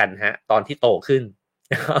ทะกันฮะตอนที่โตขึ้น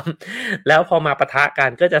นะครับแล้วพอมาปะทะกั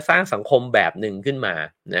นก็จะสร้างสังคมแบบหนึ่งขึ้นมา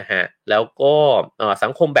นะฮะแล้วก็สั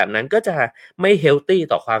งคมแบบนั้นก็จะไม่เฮลตี้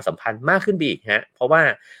ต่อความสัมพันธ์มากขึ้นไปอีกฮะเพราะว่า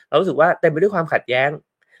เรารู้สึกว่าเต็มไปด้วยความขัดแย้ง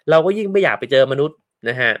เราก็ยิ่งไม่อยากไปเจอมนุษย์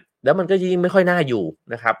นะฮะแล้วมันก็ยิ่งไม่ค่อยน่าอยู่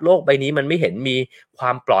นะครับโลกใบนี้มันไม่เห็นมีคว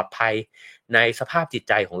ามปลอดภัยในสภาพจิต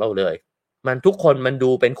ใจของเราเลยมันทุกคนมันดู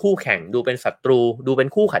เป็นคู่แข่งดูเป็นศัตรูดูเป็น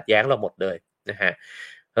คู่ขัดแย้งเราหมดเลยนะฮะ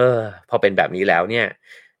พอเป็นแบบนี้แล้วเนี่ย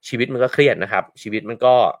ชีวิตมันก็เครียดนะครับชีวิตมัน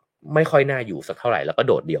ก็ไม่ค่อยน่าอยู่สักเท่าไหร่แล้วก็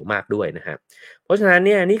โดดเดี่ยวมากด้วยนะฮะเพราะฉะนั้นเ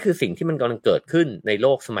นี่ยนี่คือสิ่งที่มันกำลังเกิดขึ้นในโล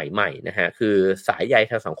กสมัยใหม่นะฮะคือสายใย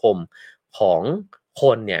ทางสังคมของค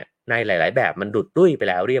นเนี่ยในหลายๆแบบมันดุดรุ่ยไป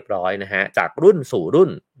แล้วเรียบร้อยนะฮะจากรุ่นสู่รุ่น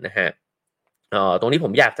นะฮะตรงนี้ผ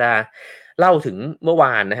มอยากจะเล่าถึงเมื่อว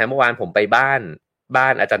านนะฮะเมื่อวานผมไปบ้าน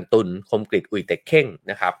อาจารย์ตุลคมกฤษ อุ่ยเต็กเข่ง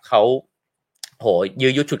นะครับเขาโหยื้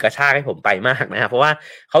อยุดฉุดกระชากให้ผมไปมากนะฮะเพราะว่า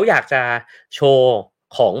เขาอยากจะโชว์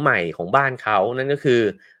ของใหม่ของบ้านเขานั่นก็คือ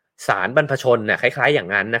ศาลบรรพชนเนี่ยคล้ายๆอย่าง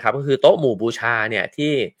นั้นนะครับก็คือโต๊ะหมู่บูชาเนี่ย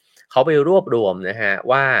ที่เขาไปรวบรวมนะฮะ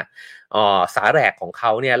ว่าสาแหรกของเข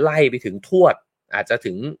าเนี่ยไล่ไปถึงทวดอาจจะ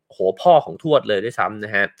ถึงโหพ่อของทวดเลยด้วยซ้ำน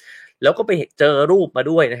ะฮะแล้วก็ไปเจอรูปมา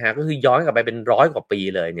ด้วยนะฮะก็คือย้อนกลับไปเป็น100 กว่าปี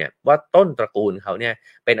เลยเนี่ยว่าต้นตระกูลเขาเนี่ย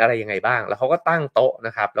เป็นอะไรยังไงบ้างแล้วเขาก็ตั้งโต๊ะน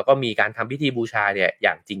ะครับแล้วก็มีการทำพิธีบูชาเนี่ยอ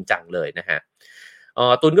ย่างจริงจังเลยนะฮะ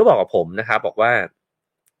ตุลก็บอกกับผมนะครับบอกว่า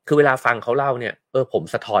คือเวลาฟังเขาเล่าเนี่ยผม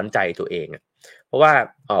สะท้อนใจตัวเองอะเพราะว่า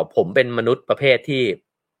ผมเป็นมนุษย์ประเภทที่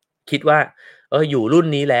คิดว่าอยู่รุ่น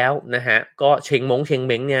นี้แล้วนะฮะก็เชงเ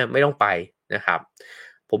ม้งเนี่ยไม่ต้องไปนะครับ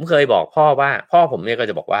ผมเคยบอกพ่อว่าพ่อผมเนี่ยก็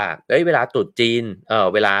จะบอกว่าเวลาตรุษจีน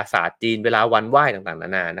เวลาศาสตร์จีนเวลาวันไหว้ต่างๆนา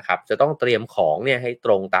นานะครับจะต้องเตรียมของเนี่ยให้ต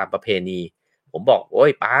รงตามประเพณีผมบอกโอ๊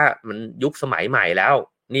ยป้ามันยุคสมัยใหม่แล้ว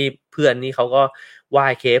นี่เพื่อนนี่เขาก็ไหว้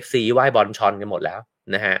KFC ไหว้บอนชอนกันหมดแล้ว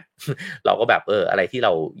นะฮะ เราก็แบบอะไรที่เร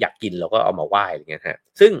าอยากกินเราก็เอามาไหว้อะไรเงี้ยฮะ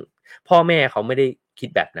ซึ่งพ่อแม่เขาไม่ได้คิด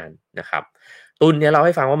แบบนั้นนะครับตุลเนี่ยเราใ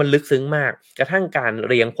ห้ฟังว่ามันลึกซึ้งมากกระทั่งการ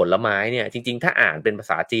เรียงผลไม้เนี่ยจริงๆถ้าอ่านเป็นภา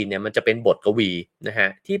ษาจีนเนี่ยมันจะเป็นบทกวีนะฮะ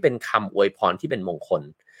ที่เป็นคำอวยพรที่เป็นมงคล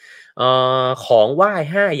ของไหว้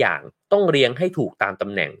5อย่างต้องเรียงให้ถูกตามต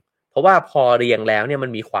ำแหน่งเพราะว่าพอเรียงแล้วเนี่ยมัน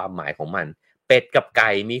มีความหมายของมันเป็ดกับไ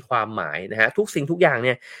ก่มีความหมายนะฮะทุกสิ่งทุกอย่างเ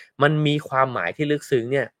นี่ยมันมีความหมายที่ลึกซึ้ง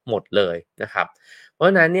เนี่ยหมดเลยนะครับเพราะฉ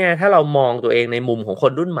ะนั้นเนี่ยถ้าเรามองตัวเองในมุมของค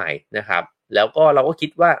นรุ่นใหม่นะครับแล้วก็เราก็คิ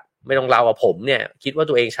ดว่าไม่ต้องเรากับผมเนี่ยคิดว่า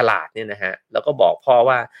ตัวเองฉลาดเนี่ยนะฮะแล้วก็บอกพ่อ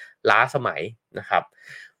ว่าล้าสมัยนะครับ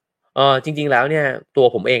จริงๆแล้วเนี่ยตัว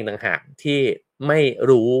ผมเองต่างหากที่ไม่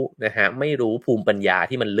รู้นะฮะไม่รู้ภูมิปัญญา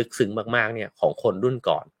ที่มันลึกซึ้งมากๆเนี่ยของคนรุ่น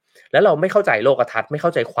ก่อนแล้วเราไม่เข้าใจโลกทัศน์ไม่เข้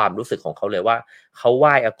าใจความรู้สึกของเขาเลยว่าเขาไห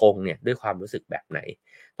ว้อากงเนี่ยด้วยความรู้สึกแบบไหน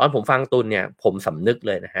ตอนผมฟังตุลเนี่ยผมสำนึกเ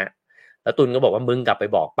ลยนะฮะแล้วตุลก็บอกว่ามึงกลับไป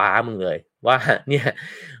บอกป้ามึงเลยว่าเนี่ย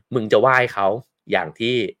มึงจะไหว้เขาอย่าง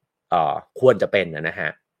ที่ควรจะเป็นนะฮะ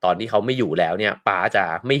ตอนที่เขาไม่อยู่แล้วเนี่ยป้าจะ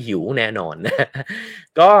ไม่หิวแน่นอน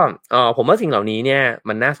ก็ผมว่าสิ่งเหล่านี้เนี่ย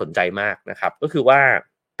มันน่าสนใจมากนะครับก็คือว่า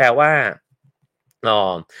แปลว่า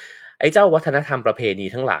ไอ้เจ้าวัฒนธรรมประเพณี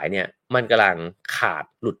ทั้งหลายเนี่ยมันกำลังขาด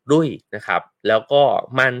หลุดรุ่ยนะครับแล้วก็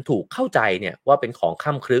มันถูกเข้าใจเนี่ยว่าเป็นของ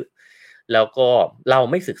ค่ำครึแล้วก็เรา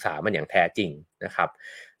ไม่ศึกษามันอย่างแท้จริงนะครับ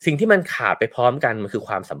สิ่งที่มันขาดไปพร้อมกันมันคือค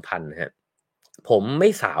วามสัมพันธ์นะฮะผมไม่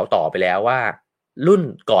สาวต่อไปแล้วว่ารุ่น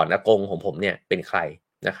ก่อนอากงของผมเนี่ยเป็นใคร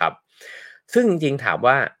นะครับซึ่งจริงๆถาม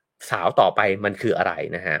ว่าสาวต่อไปมันคืออะไร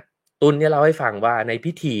นะฮะตุลเนี่ยเล่าให้ฟังว่าใน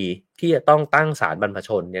พิธีที่จะต้องตั้งศาลบรรพช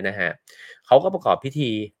นเนี่ยนะฮะเขาก็ประกอบพิธี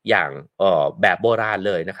อย่างแบบโบราณ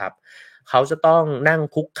เลยนะครับเขาจะต้องนั่ง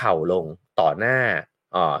คุกเข่าลงต่อหน้า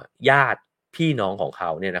ญาติพี่น้องของเขา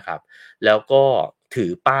เนี่ยนะครับแล้วก็ถื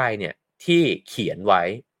อป้ายเนี่ยที่เขียนไว้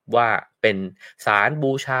ว่าเป็นศาล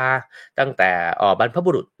บูชาตั้งแต่บรรพ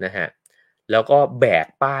บุรุษนะฮะแล้วก็แบก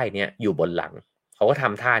ป้ายเนี่ยอยู่บนหลังเขาก็ท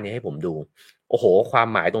ำท่านี้ให้ผมดูโอ้โหความ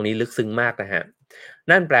หมายตรงนี้ลึกซึ้งมากนะฮะ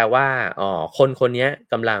นั่นแปลว่าคนนี้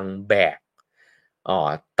กำลังแบก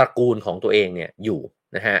ตระกูลของตัวเองเนี่ยอยู่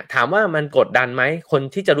นะฮะถามว่ามันกดดันไหมคน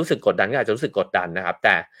ที่จะรู้สึกกดดันก็อาจจะรู้สึกกดดันนะครับแ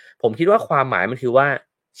ต่ผมคิดว่าความหมายมันคือว่า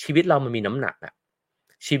ชีวิตเรามันมีน้ำหนักอะ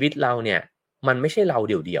ชีวิตเราเนี่ยมันไม่ใช่เรา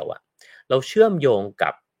เดี่ยวๆอะเราเชื่อมโยงกั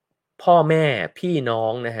บพ่อแม่พี่น้อ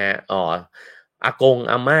งนะฮะอากง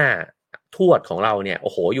อาม่าทวดของเราเนี่ยโ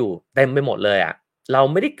อ้โหอยู่เต็มไปหมดเลยอะเรา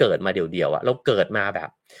ไม่ได้เกิดมาเดี่ยวๆอะเราเกิดมาแบบ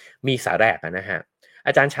มีสาแรกนะฮะอ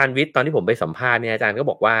าจารย์ชาญวิทย์ตอนที่ผมไปสัมภาษณ์เนี่ยอาจารย์ก็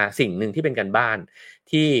บอกว่าสิ่งหนึ่งที่เป็นการบ้าน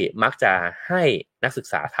ที่มักจะให้นักศึก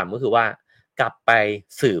ษาทำก็คือว่ากลับไป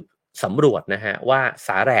สืบสำรวจนะฮะว่าส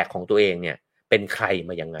าแรกของตัวเองเนี่ยเป็นใคร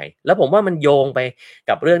มายังไงแล้วผมว่ามันโยงไป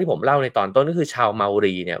กับเรื่องที่ผมเล่าในตอนต้นก็คือชาวเมา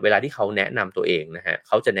รีเนี่ยเวลาที่เขาแนะนำตัวเองนะฮะเ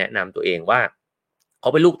ขาจะแนะนำตัวเองว่าเขา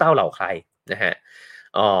เป็นลูกเต้าเหล่าใครนะฮะ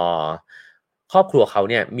ครอบครัวเขา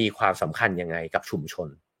เนี่ยมีความสำคัญยังไงกับชุมชน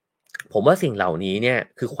ผมว่าสิ่งเหล่านี้เนี่ย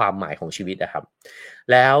คือความหมายของชีวิตนะครับ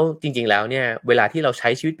แล้วจริงๆแล้วเนี่ยเวลาที่เราใช้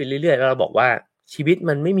ชีวิตไปเรื่อยๆแล้วเราบอกว่าชีวิต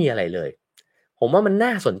มันไม่มีอะไรเลยผมว่ามันน่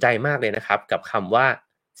าสนใจมากเลยนะครับกับคำว่า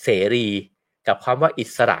เสรีกับคำว่าอิ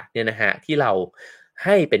สระเนี่ยนะฮะที่เราใ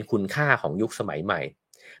ห้เป็นคุณค่าของยุคสมัยใหม่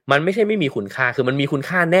มันไม่ใช่ไม่มีคุณค่าคือมันมีคุณ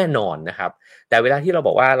ค่าแน่นอนนะครับแต่เวลาที่เราบ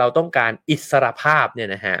อกว่าเราต้องการอิสรภาพเนี่ย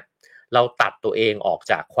นะฮะเราตัดตัวเองออก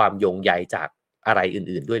จากความโยงใยจากอะไร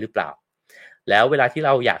อื่นๆด้วยหรือเปล่าแล้วเวลาที่เร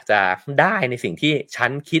าอยากจะได้ในสิ่งที่ฉั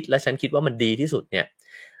นคิดและฉันคิดว่ามันดีที่สุดเนี่ย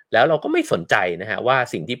แล้วเราก็ไม่สนใจนะฮะว่า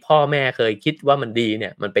สิ่งที่พ่อแม่เคยคิดว่ามันดีเนี่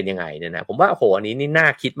ยมันเป็นยังไงเนี่ยนะผมว่าโอ้โหอันนี้นี่น่า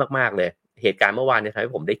คิดมากๆเลยเหตุการณ์เมื่อวานเนี่ยทำใ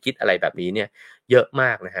ห้ผมได้คิดอะไรแบบนี้เนี่ยเยอะม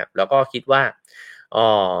ากนะฮะแล้วก็คิดว่า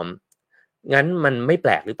งั้นมันไม่แป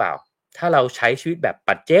ลกหรือเปล่าถ้าเราใช้ชีวิตแบบ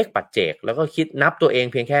ปัจเจกแล้วก็คิดนับตัวเอง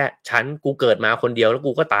เพียงแค่กูเกิดมาคนเดียวแล้ว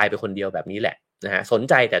กูก็ตายไปคนเดียวแบบนี้แหละนะฮะสน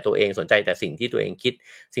ใจแต่ตัวเองสนใจแต่สิ่งที่ตัวเองคิด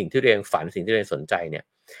สิ่งที่ตัวเองฝันสิ่งที่ตัวเองสนใจเนี่ย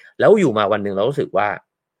แล้วอยู่มาวันนึงเรารู้สึกว่า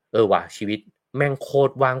ว่ะชีวิตแม่งโค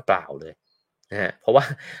ตรว่างเปล่าเลยนะฮะเพราะว่า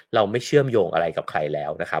เราไม่เชื่อมโยงอะไรกับใครแล้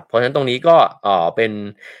วนะครับเพราะฉะนั้นตรงนี้ก็เป็น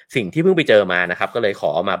สิ่งที่เพิ่งไปเจอมานะครับก็เลยขอ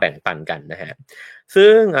เอามาแบ่งปันกันนะฮะซึ่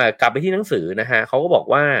งกลับไปที่หนังสือนะฮะเขาก็บอก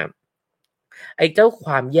ว่าไอ้เจ้าค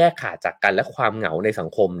วามแยกขาดจากกันและความเหงาในสัง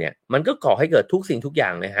คมเนี่ยมันก็ก่อให้เกิดทุกสิ่งทุกอย่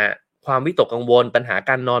างเลยฮะความวิตกกังวลปัญหา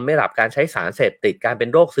การนอนไม่หลับการใช้สารเสพติดการเป็น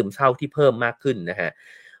โรคซึมเศร้าที่เพิ่มมากขึ้นนะฮะ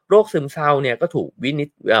โรคซึมเศร้าเนี่ยก็ถูก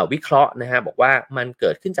วิเคราะห์นะฮะบอกว่ามันเ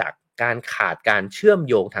กิดขึ้นจาก การขาดการเชื่อม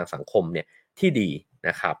โยงทางสังคมเนี่ยที่ดีน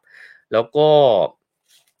ะครับแล้วก็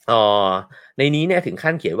เอ่อในนี้เนี่ยถึง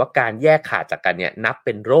ขั้นเขียนว่าการแยกขาดจากกันเนี่ยนับเ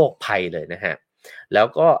ป็นโรคภัยเลยนะฮะแล้ว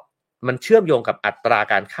ก็มันเชื่อมโยงกับอัตรา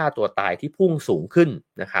การฆ่าตัวตายที่พุ่งสูงขึ้น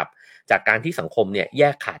นะครับจากการที่สังคมเนี่ยแย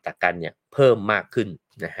กขาดจากกันเนี่ยเพิ่มมากขึ้น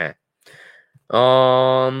นะฮะเอ่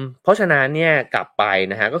เพราะฉะนั้นเนี่ยกลับไป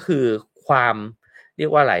นะฮะก็คือความเรีย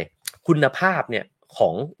กว่าอะไรคุณภาพเนี่ยขอ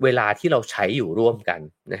งเวลาที่เราใช้อยู่ร่วมกัน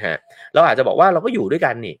นะฮะเราอาจจะบอกว่าเราก็อยู่ด้วย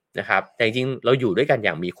กันนี่นะครับแต่จริงๆเราอยู่ด้วยกันอ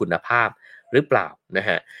ย่างมีคุณภาพหรือเปล่านะฮ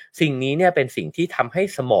ะสิ่งนี้เนี่ยเป็นสิ่งที่ทำให้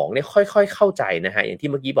สมองเนี่ยค่อยๆเข้าใจนะฮะอย่างที่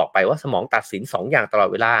เมื่อกี้บอกไปว่าสมองตัดสิน2อย่างตลอด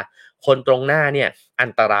เวลาคนตรงหน้าเนี่ยอั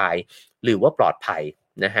นตรายหรือว่าปลอดภัย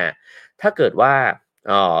นะฮะถ้าเกิดว่า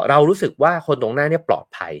เรารู้สึกว่าคนตรงหน้าเนี่ยปลอด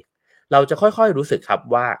ภัยเราจะค่อยๆรู้สึกครับ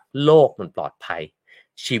ว่าโลกมันปลอดภัย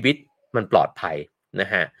ชีวิตมันปลอดภัยน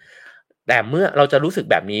ะฮะแต่เมื่อเราจะรู้สึก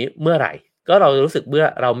แบบนี้เมื่อไหร่ก็เรารู้สึกเมื่อ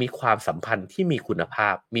เรามีความสัมพันธ์ที่มีคุณภา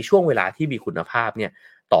พมีช่วงเวลาที่มีคุณภาพเนี่ย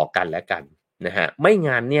ต่อกันและกันนะฮะไม่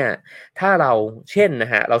งั้นเนี่ยถ้าเราเช่นน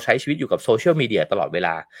ะฮะเราใช้ชีวิตอยู่กับโซเชียลมีเดียตลอดเวล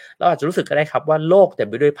าเราอาจจะรู้สึกก็ได้ครับว่าโลกเต็ม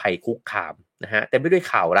ไปด้วยภัยคุกคามนะฮะเต็มไปด้วย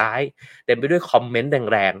ข่าวร้ายเต็มไปด้วยคอมเมนต์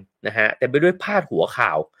แรงๆนะฮะเต็มไปด้วยพาดหัวข่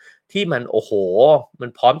าวที่มันโอ้โหมัน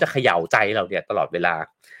พร้อมจะเขย่าใจเราเนี่ยตลอดเวลา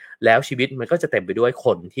แล้วชีวิตมันก็จะเต็มไปด้วยค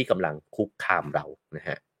นที่กำลังคุกคามเรานะ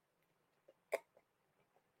ฮะ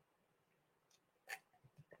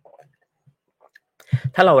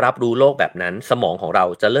ถ้าเรารับรู้โลกแบบนั้นสมองของเรา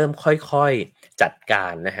จะเริ่มค่อยๆจัดกา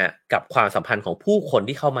รนะฮะกับความสัมพันธ์ของผู้คน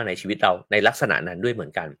ที่เข้ามาในชีวิตเราในลักษณะนั้นด้วยเหมือ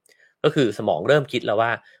นกันก็คือสมองเริ่มคิดแล้วว่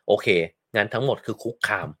าโอเคงั้นทั้งหมดคือคุกค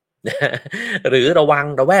ามหรือระ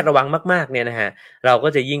แวดระวังมากๆเนี่ยนะฮะเราก็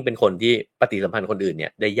จะยิ่งเป็นคนที่ปฏิสัมพันธ์คนอื่นเนี่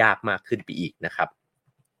ยได้ยากมากขึ้นไปอีกนะครับ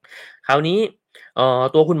คราวนี้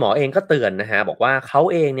ตัวคุณหมอเองก็เตือนนะฮะบอกว่าเขา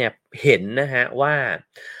เองเนี่ยเห็นนะฮะว่า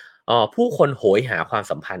ผู้คนโหยหาความ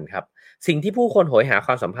สัมพันธ์ครับสิ่งที่ผู้คนโหยหาค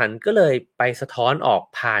วามสัมพันธ์ก็เลยไปสะท้อนออก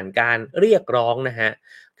ผ่านการเรียกร้องนะฮะ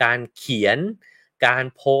การเขียนการ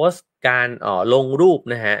โพสต์การลงรูป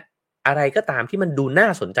นะฮะอะไรก็ตามที่มันดูน่า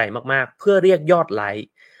สนใจมากๆเพื่อเรียกยอดไลค์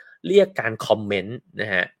เรียกการคอมเมนต์น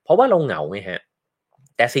ะฮะเพราะว่าเราเหงาไงฮะ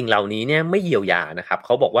แต่สิ่งเหล่านี้เนี่ยไม่เยียวยานะครับเข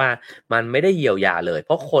าบอกว่ามันไม่ได้เยียวยาเลยเพ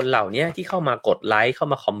ราะคนเหล่านี้ที่เข้ามากดไลค์เข้า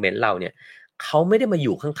มาคอมเมนต์เราเนี่ยเขาไม่ได้มาอ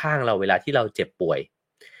ยู่ข้างๆเราเวลาที่เราเจ็บป่วย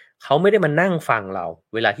เขาไม่ได้มานั่งฟังเรา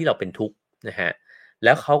เวลาที่เราเป็นทุกข์นะฮะแ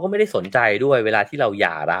ล้วเขาก็ไม่ได้สนใจด้วยเวลาที่เราห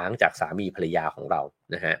ย่าร้างจากสามีภรรยาของเรา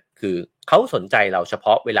นะฮะคือเขาสนใจเราเฉพ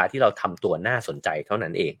าะเวลาที่เราทำตัวน่าสนใจเท่านั้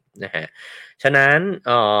นเองนะฮะฉะนั้น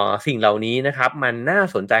สิ่งเหล่านี้นะครับมันน่า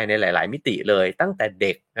สนใจในหลายๆมิติเลยตั้งแต่เ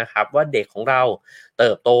ด็กนะครับว่าเด็กของเราเ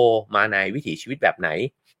ติบโตมาในวิถีชีวิตแบบไหน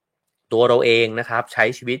ตัวเราเองนะครับใช้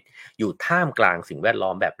ชีวิตอยู่ท่ามกลางสิ่งแวดล้อ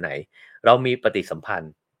มแบบไหนเรามีปฏิสัมพัน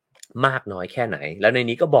ธ์มากน้อยแค่ไหนแล้วใน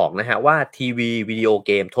นี้ก็บอกนะฮะว่าทีวีวิดีโอเ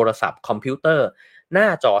กมโทรศัพท์คอมพิวเตอร์หน้า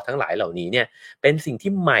จอทั้งหลายเหล่านี้เนี่ยเป็นสิ่ง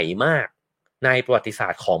ที่ใหม่มากในประวัติศา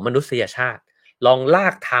สตร์ของมนุษยชาติลองลา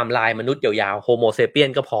กไทม์ไลน์มนุษย์ยาวๆโฮโมเซเปียน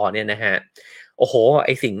ก็พอเนี่ยนะฮะโอ้โหไอ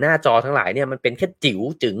สิ่งหน้าจอทั้งหลายเนี่ยมันเป็นแค่จิ๋ว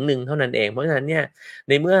จึ๋งหนึ่งเท่านั้นเองเพราะฉะนั้นเนี่ยใ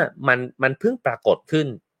นเมื่อมันเพิ่งปรากฏขึ้น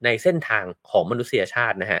ในเส้นทางของมนุษยชา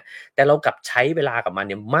ตินะฮะแต่เรากลับใช้เวลากับมันเ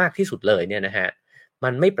นี่ยมากที่สุดเลยเนี่ยนะฮะมั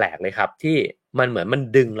นไม่แปลกเลยครับที่มันเหมือนมัน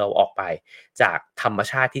ดึงเราออกไปจากธรรม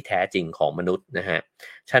ชาติที่แท้จริงของมนุษย์นะฮะ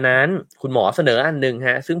ฉะนั้นคุณหมอเสนออันนึงฮ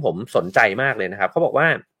ะซึ่งผมสนใจมากเลยนะครับเขาบอกว่า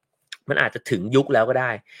มันอาจจะถึงยุคแล้วก็ไ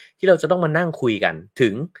ด้ที่เราจะต้องมานั่งคุยกันถึ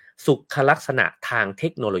งสุขลักษณะทางเท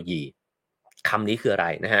คโนโลยีคำนี้คืออะไร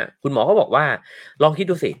นะฮะคุณหมอก็บอกว่าลองคิด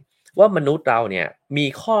ดูสิว่ามนุษย์เราเนี่ยมี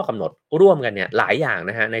ข้อกำหนดร่วมกันเนี่ยหลายอย่าง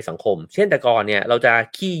นะฮะในสังคมเช่นแต่ก่อนเนี่ยเราจะ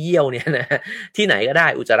ขี้เยี่ยวเนี่ยนะที่ไหนก็ได้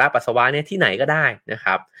อุจจาระปัสสาวะเนี่ยที่ไหนก็ได้นะค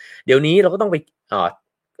รับเดี๋ยวนี้เราก็ต้องไป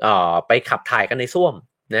ไปขับถ่ายกันในส้วม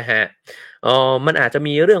นะฮะมันอาจจะ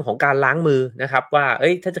มีเรื่องของการล้างมือนะครับว่าเ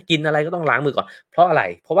อ้ยถ้าจะกินอะไรก็ต้องล้างมือก่อนเพราะอะไร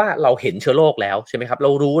เพราะว่าเราเห็นเชื้อโรคแล้วใช่ไหมครับเร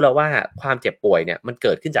ารู้แล้วว่าความเจ็บป่วยเนี่ยมันเ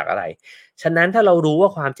กิดขึ้นจากอะไรฉะนั้นถ้าเรารู้ว่า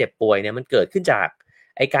ความเจ็บป่วยเนี่ยมันเกิดขึ้นจาก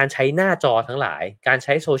ไอการใช้หน้าจอทั้งหลายการใ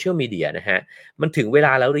ช้โซเชียลมีเดียนะฮะมันถึงเวล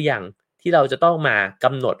าแล้วหรือยังที่เราจะต้องมาก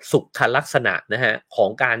ำหนดสุขลักษณะนะฮะของ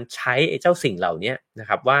การใช้ไอ้เจ้าสิ่งเหล่านี้นะ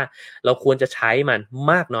ครับว่าเราควรจะใช้มัน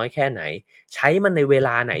มากน้อยแค่ไหนใช้มันในเวล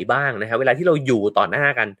าไหนบ้างนะครับเวลาที่เราอยู่ต่อหน้า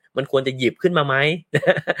กันมันควรจะหยิบขึ้นมาไหม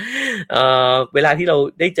เวลาที่เรา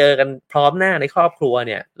ได้เจอกันพร้อมหน้าในครอบครัวเ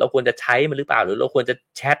นี่ยเราควรจะใช้มันหรือเปล่าหรือเราควรจะ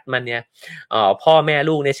แชทมันเนี่ยพ่อแม่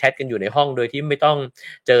ลูกเนี่ยแชทกันอยู่ในห้องโดยที่ไม่ต้อง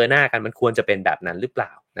เจอหน้ากันมันควรจะเป็นแบบนั้นหรือเปล่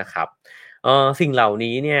านะครับสิ่งเหล่า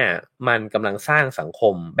นี้เนี่ยมันกำลังสร้างสังค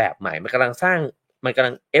มแบบใหม่มันกำลัง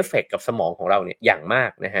เอฟเฟกต์กับสมองของเราเนี่ยอย่างมา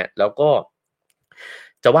กนะฮะแล้วก็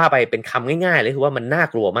จะว่าไปเป็นคำง่ายๆเลยคือว่ามันน่า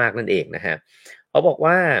กลัวมากนั่นเองนะฮะเขาบอก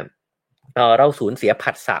ว่า เราสูญเสีย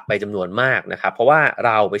ผัสสะไปจำนวนมากนะครับเพราะว่าเ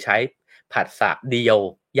ราไปใช้ผัสสะเดียว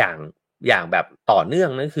อย่างแบบต่อเนื่อง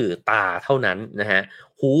นั่นคือตาเท่านั้นนะฮะ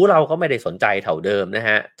หูเราก็ไม่ได้สนใจเท่าเดิมนะฮ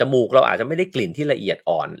ะจมูกเราอาจจะไม่ได้กลิ่นที่ละเอียด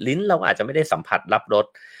อ่อนลิ้นเราอาจจะไม่ได้สัมผัสรับรส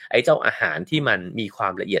ไอ้เจ้าอาหารที่มันมีควา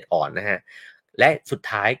มละเอียดอ่อนนะฮะและสุด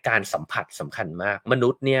ท้ายการสัมผัสสำคัญมากมนุ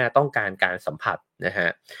ษย์เนี่ยต้องการการสัมผัสนะฮะ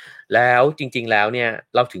แล้วจริงๆแล้วเนี่ย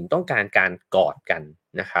เราถึงต้องการการกอดกัน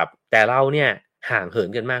นะครับแต่เราเนี่ยห่างเหิน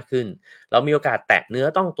กันมากขึ้นเรามีโอกาสแตะเนื้อ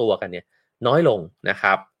ต้องตัวกันเนี่ยน้อยลงนะค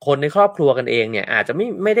รับคนในครอบครัวกันเองเนี่ยอาจจะ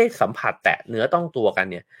ไม่ได้สัมผัสแตะเนื้อต้องตัวกัน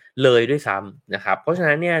เนี่ยเลยด้วยซ้ำนะครับเพราะฉะ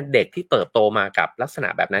นั้นเนี่ยเด็กที่เติบโตมากับลักษณะ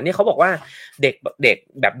แบบนั้นเนี่ยเขาบอกว่าเด็ก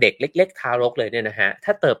แบบเด็กเล็กๆทารกเลยเนี่ยนะฮะถ้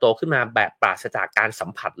าเติบโตขึ้นมาแบบปราศจากการสัม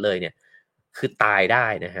ผัสเลยเนี่ยคือตายได้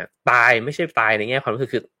นะฮะตายไม่ใช่ตายในแง่ความรู้สึ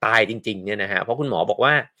กคือตายจริงๆเนี่ยนะฮะเพราะคุณหมอบอก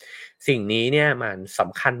ว่าสิ่งนี้เนี่ยมันส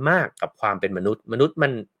ำคัญมากกับความเป็นมนุษย์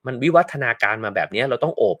มันวิวัฒนาการมาแบบนี้เราต้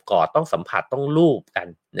องโอบกอดต้องสัมผัสต้องลูบกัน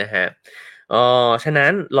นะฮะฉะนั้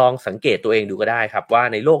นลองสังเกตตัวเองดูก็ได้ครับว่า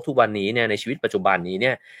ในโลกทุกวันนี้เนี่ยในชีวิตปัจจุบันนี้เ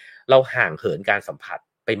นี่ยเราห่างเหินการสัมผัส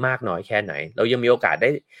ไปมากน้อยแค่ไหนเรายังมีโอกาสได้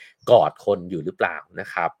กอดคนอยู่หรือเปล่านะ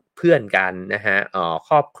ครับเพื่อนกันนะฮะค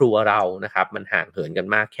รอบครัวเรานะครับมันห่างเหินกัน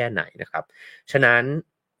มากแค่ไหนนะครับฉะนั้น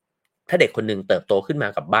ถ้าเด็กคนหนึ่งเติบโตขึ้นมา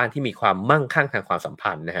กับบ้านที่มีความมั่งคั่งทางความสัม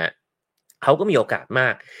พันธ์นะฮะเขาก็มีโอกาสมา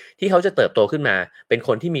กที่เขาจะเติบโตขึ้นมาเป็นค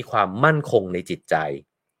นที่มีความมั่นคงในจิตใจ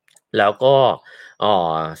แล้วก็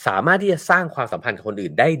สามารถที่จะสร้างความสัมพันธ์กับคน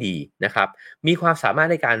อื่นได้ดีนะครับมีความสามารถ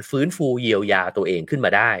ในการฟื้นฟูเยียวยาตัวเองขึ้นม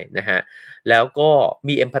าได้นะฮะแล้วก็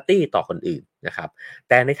มีเอมพัตตีต่อคนอื่นนะครับ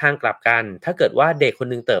แต่ในทางกลับกันถ้าเกิดว่าเด็กคน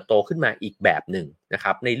นึงเติบโตขึ้นมาอีกแบบหนึ่งนะค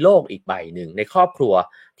รับในโลกอีกใบหนึ่งในครอบครัว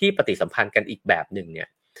ที่ปฏิสัมพันธ์กันอีกแบบหนึ่งเนี่ย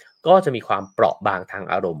ก็จะมีความเปราะบางทาง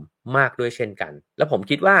อารมณ์มากด้วยเช่นกันและผม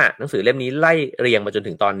คิดว่าหนังสือเล่มนี้ไล่เรียงมาจน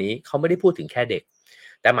ถึงตอนนี้เขาไม่ได้พูดถึงแค่เด็ก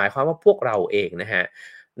แต่หมายความว่าพวกเราเองนะฮะ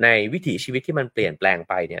ในวิถีชีวิตที่มันเปลี่ยนแปลง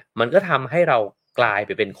ไปเนี่ยมันก็ทำให้เรากลายไ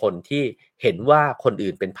ปเป็นคนที่เห็นว่าคน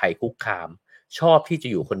อื่นเป็นภัยคุกคามชอบที่จะ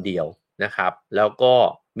อยู่คนเดียวนะครับแล้วก็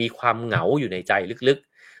มีความเหงาอยู่ในใจลึกๆ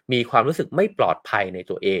มีความรู้สึกไม่ปลอดภัยใน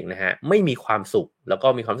ตัวเองนะฮะไม่มีความสุขแล้วก็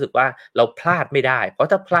มีความรู้สึกว่าเราพลาดไม่ได้เพราะ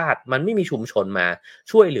ถ้าพลาดมันไม่มีชุมชนมา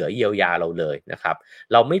ช่วยเหลือเยียวยาเราเลยนะครับ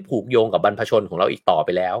เราไม่ผูกโยงกับบรรพชนของเราอีกต่อไป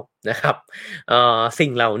แล้วนะครับสิ่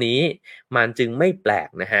งเหล่านี้มันจึงไม่แปลก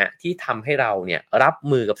นะฮะที่ทำให้เราเนี่ยรับ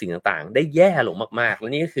มือกับสิ่งต่างๆได้แย่ลงมากๆและ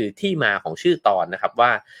นี่ก็คือที่มาของชื่อตอนนะครับว่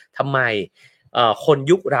าทำไมคน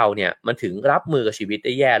ยุคเราเนี่ยมันถึงรับมือกับชีวิตไ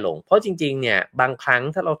ด้แย่ลงเพราะจริงๆเนี่ยบางครั้ง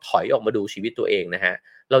ถ้าเราถอยออกมาดูชีวิตตัวเองนะฮะ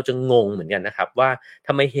เราจะงงเหมือนกันนะครับว่าท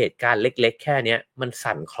ำไมเหตุการณ์เล็กๆแค่นี้มัน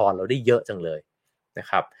สั่นคลอนเราได้เยอะจังเลยนะ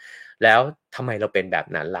ครับแล้วทำไมเราเป็นแบบ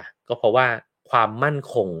นั้นล่ะก็เพราะว่าความมั่น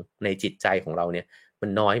คงในจิตใจของเราเนี่ยมัน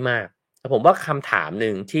น้อยมากแต่ผมว่าคำถามห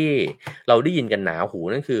นึ่งที่เราได้ยินกันหนาหู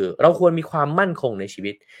นั่นคือเราควรมีความมั่นคงในชี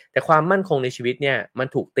วิตแต่ความมั่นคงในชีวิตเนี่ยมัน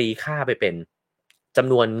ถูกตีค่าไปเป็นจ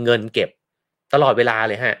ำนวนเงินเก็บตลอดเวลา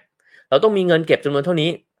เลยฮะเราต้องมีเงินเก็บจำนวนเท่านี้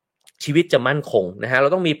ชีวิตจะมั่นคงนะฮะเรา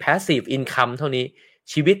ต้องมี passive income เท่านี้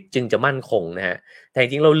ชีวิตจึงจะมั่นคงนะฮะแต่จ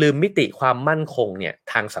ริงๆเราลืมมิติความมั่นคงเนี่ย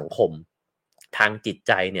ทางสังคมทางจิตใ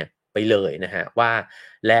จเนี่ยไปเลยนะฮะว่า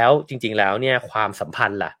แล้วจริงๆแล้วเนี่ยความสัมพั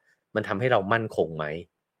นธ์ล่ะมันทำให้เรามั่นคงไหม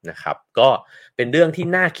นะครับก็เป็นเรื่องที่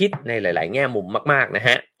น่าคิดในหลายๆแง่มุมมากๆนะฮ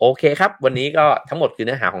ะโอเคครับวันนี้ก็ทั้งหมดคือเ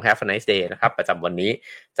นื้อหาของ Have a nice day นะครับประจำวันนี้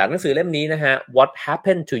จากหนังสือเล่มนี้นะฮะ What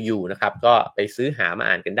happened to you นะครับก็ไปซื้อหามา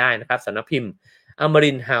อ่านกันได้นะครับสำนักพิมพ์อม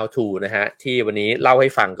รินทร์ How to นะฮะที่วันนี้เล่าให้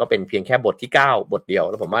ฟังก็เป็นเพียงแค่บทที่9บทเดียว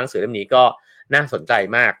แล้วผมว่าหนังสือเล่มนี้ก็น่าสนใจ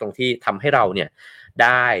มากตรงที่ทำให้เราเนี่ยไ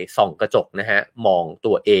ด้ส่องกระจกนะฮะมอง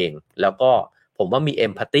ตัวเองแล้วก็ผมว่ามีเอ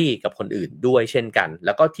มพัตตีกับคนอื่นด้วยเช่นกันแ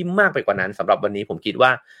ล้วก็ที่มากไปกว่านั้นสำหรับวันนี้ผมคิดว่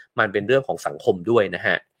ามันเป็นเรื่องของสังคมด้วยนะฮ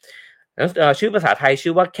ะชื่อภาษาไทย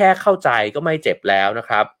ชื่อว่าแค่เข้าใจก็ไม่เจ็บแล้วนะค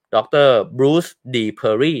รับดร. บรูซ ดีเพ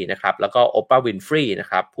อร์รีนะครับแล้วก็โอปราห์ วินฟรีนะ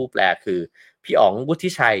ครับผู้แปลคือพี่อ๋องวุฒิ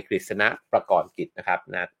ชัยกฤษณะประกรณ์กิจนะครับ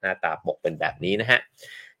หน้าตาปกเป็นแบบนี้นะฮะ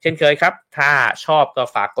เช่นเคยครับถ้าชอบก็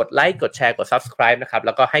ฝากกดไลค์กดแชร์กด Subscribe นะครับแ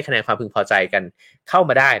ล้วก็ให้คะแนนความพึงพอใจกันเข้า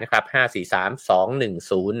มาได้นะครับ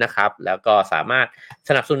543-210นะครับแล้วก็สามารถ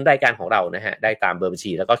สนับสนุนรายการของเรานะฮะได้ตามเบอร์บัญ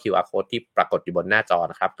ชีแล้วก็ QR Code ที่ปรากฏอยู่บนหน้าจอ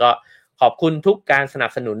นะครับก็ขอบคุณทุกการสนั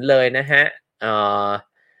บสนุนเลยนะฮะ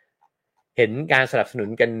เห็นการสนับสนุน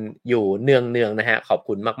กันอยู่เนืองๆนะฮะขอบ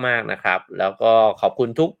คุณมากๆนะครับแล้วก็ขอบคุณ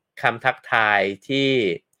ทุกคำทักทายที่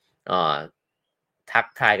ทัก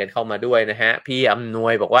ทายกันเข้ามาด้วยนะฮะพี่อำนว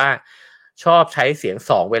ยบอกว่าชอบใช้เสียง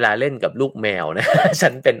2เวลาเล่นกับลูกแมวนะ ฉั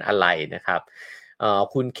นเป็นอะไรนะครับ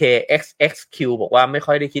คุณ KXXQ บอกว่าไม่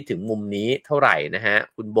ค่อยได้คิดถึงมุมนี้เท่าไหร่นะฮะ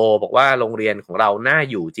คุณโบบอกว่าโรงเรียนของเราน่า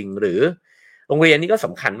อยู่จริงหรือโรงเรียนนี่ก็ส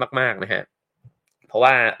ำคัญมากๆนะฮะเพราะว่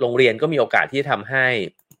าโรงเรียนก็มีโอกาสที่จะทำให้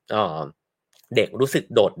เด็กรู้สึก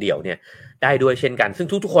โดดเดี่ยวเนี่ยได้ด้วยเช่นกันซึ่ง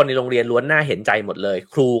ทุกๆคนในโรงเรียนล้วนน่าเห็นใจหมดเลย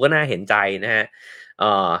ครูก็น่าเห็นใจนะฮะ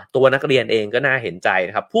ตัวนักเรียนเองก็น่าเห็นใจน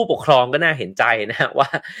ะครับผู้ปกครองก็น่าเห็นใจนะฮะว่า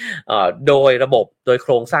โดยระบบโดยโค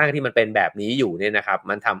รงสร้างที่มันเป็นแบบนี้อยู่เนี่ยนะครับ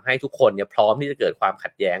มันทำให้ทุกคนเนี่ยพร้อมที่จะเกิดความขั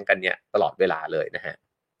ดแย้งกันเนี่ยตลอดเวลาเลยนะฮะ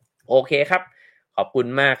โอเคครับขอบคุณ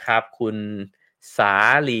มากครับคุณสา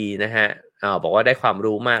ลีนะฮะบอกว่าได้ความ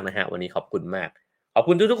รู้มากนะฮะวันนี้ขอบคุณมากขอบ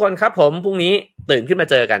คุณทุกๆคนครับผมพรุ่งนี้ตื่นขึ้นมา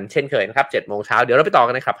เจอกันเช่นเคยนะครับ 7:00 น.เดี๋ยวเราไปต่อ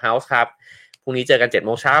กันใน Clubhouse ครับพรุ่งนี้เจอกัน 7:00 น.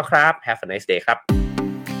ครับ Have a nice day ครับ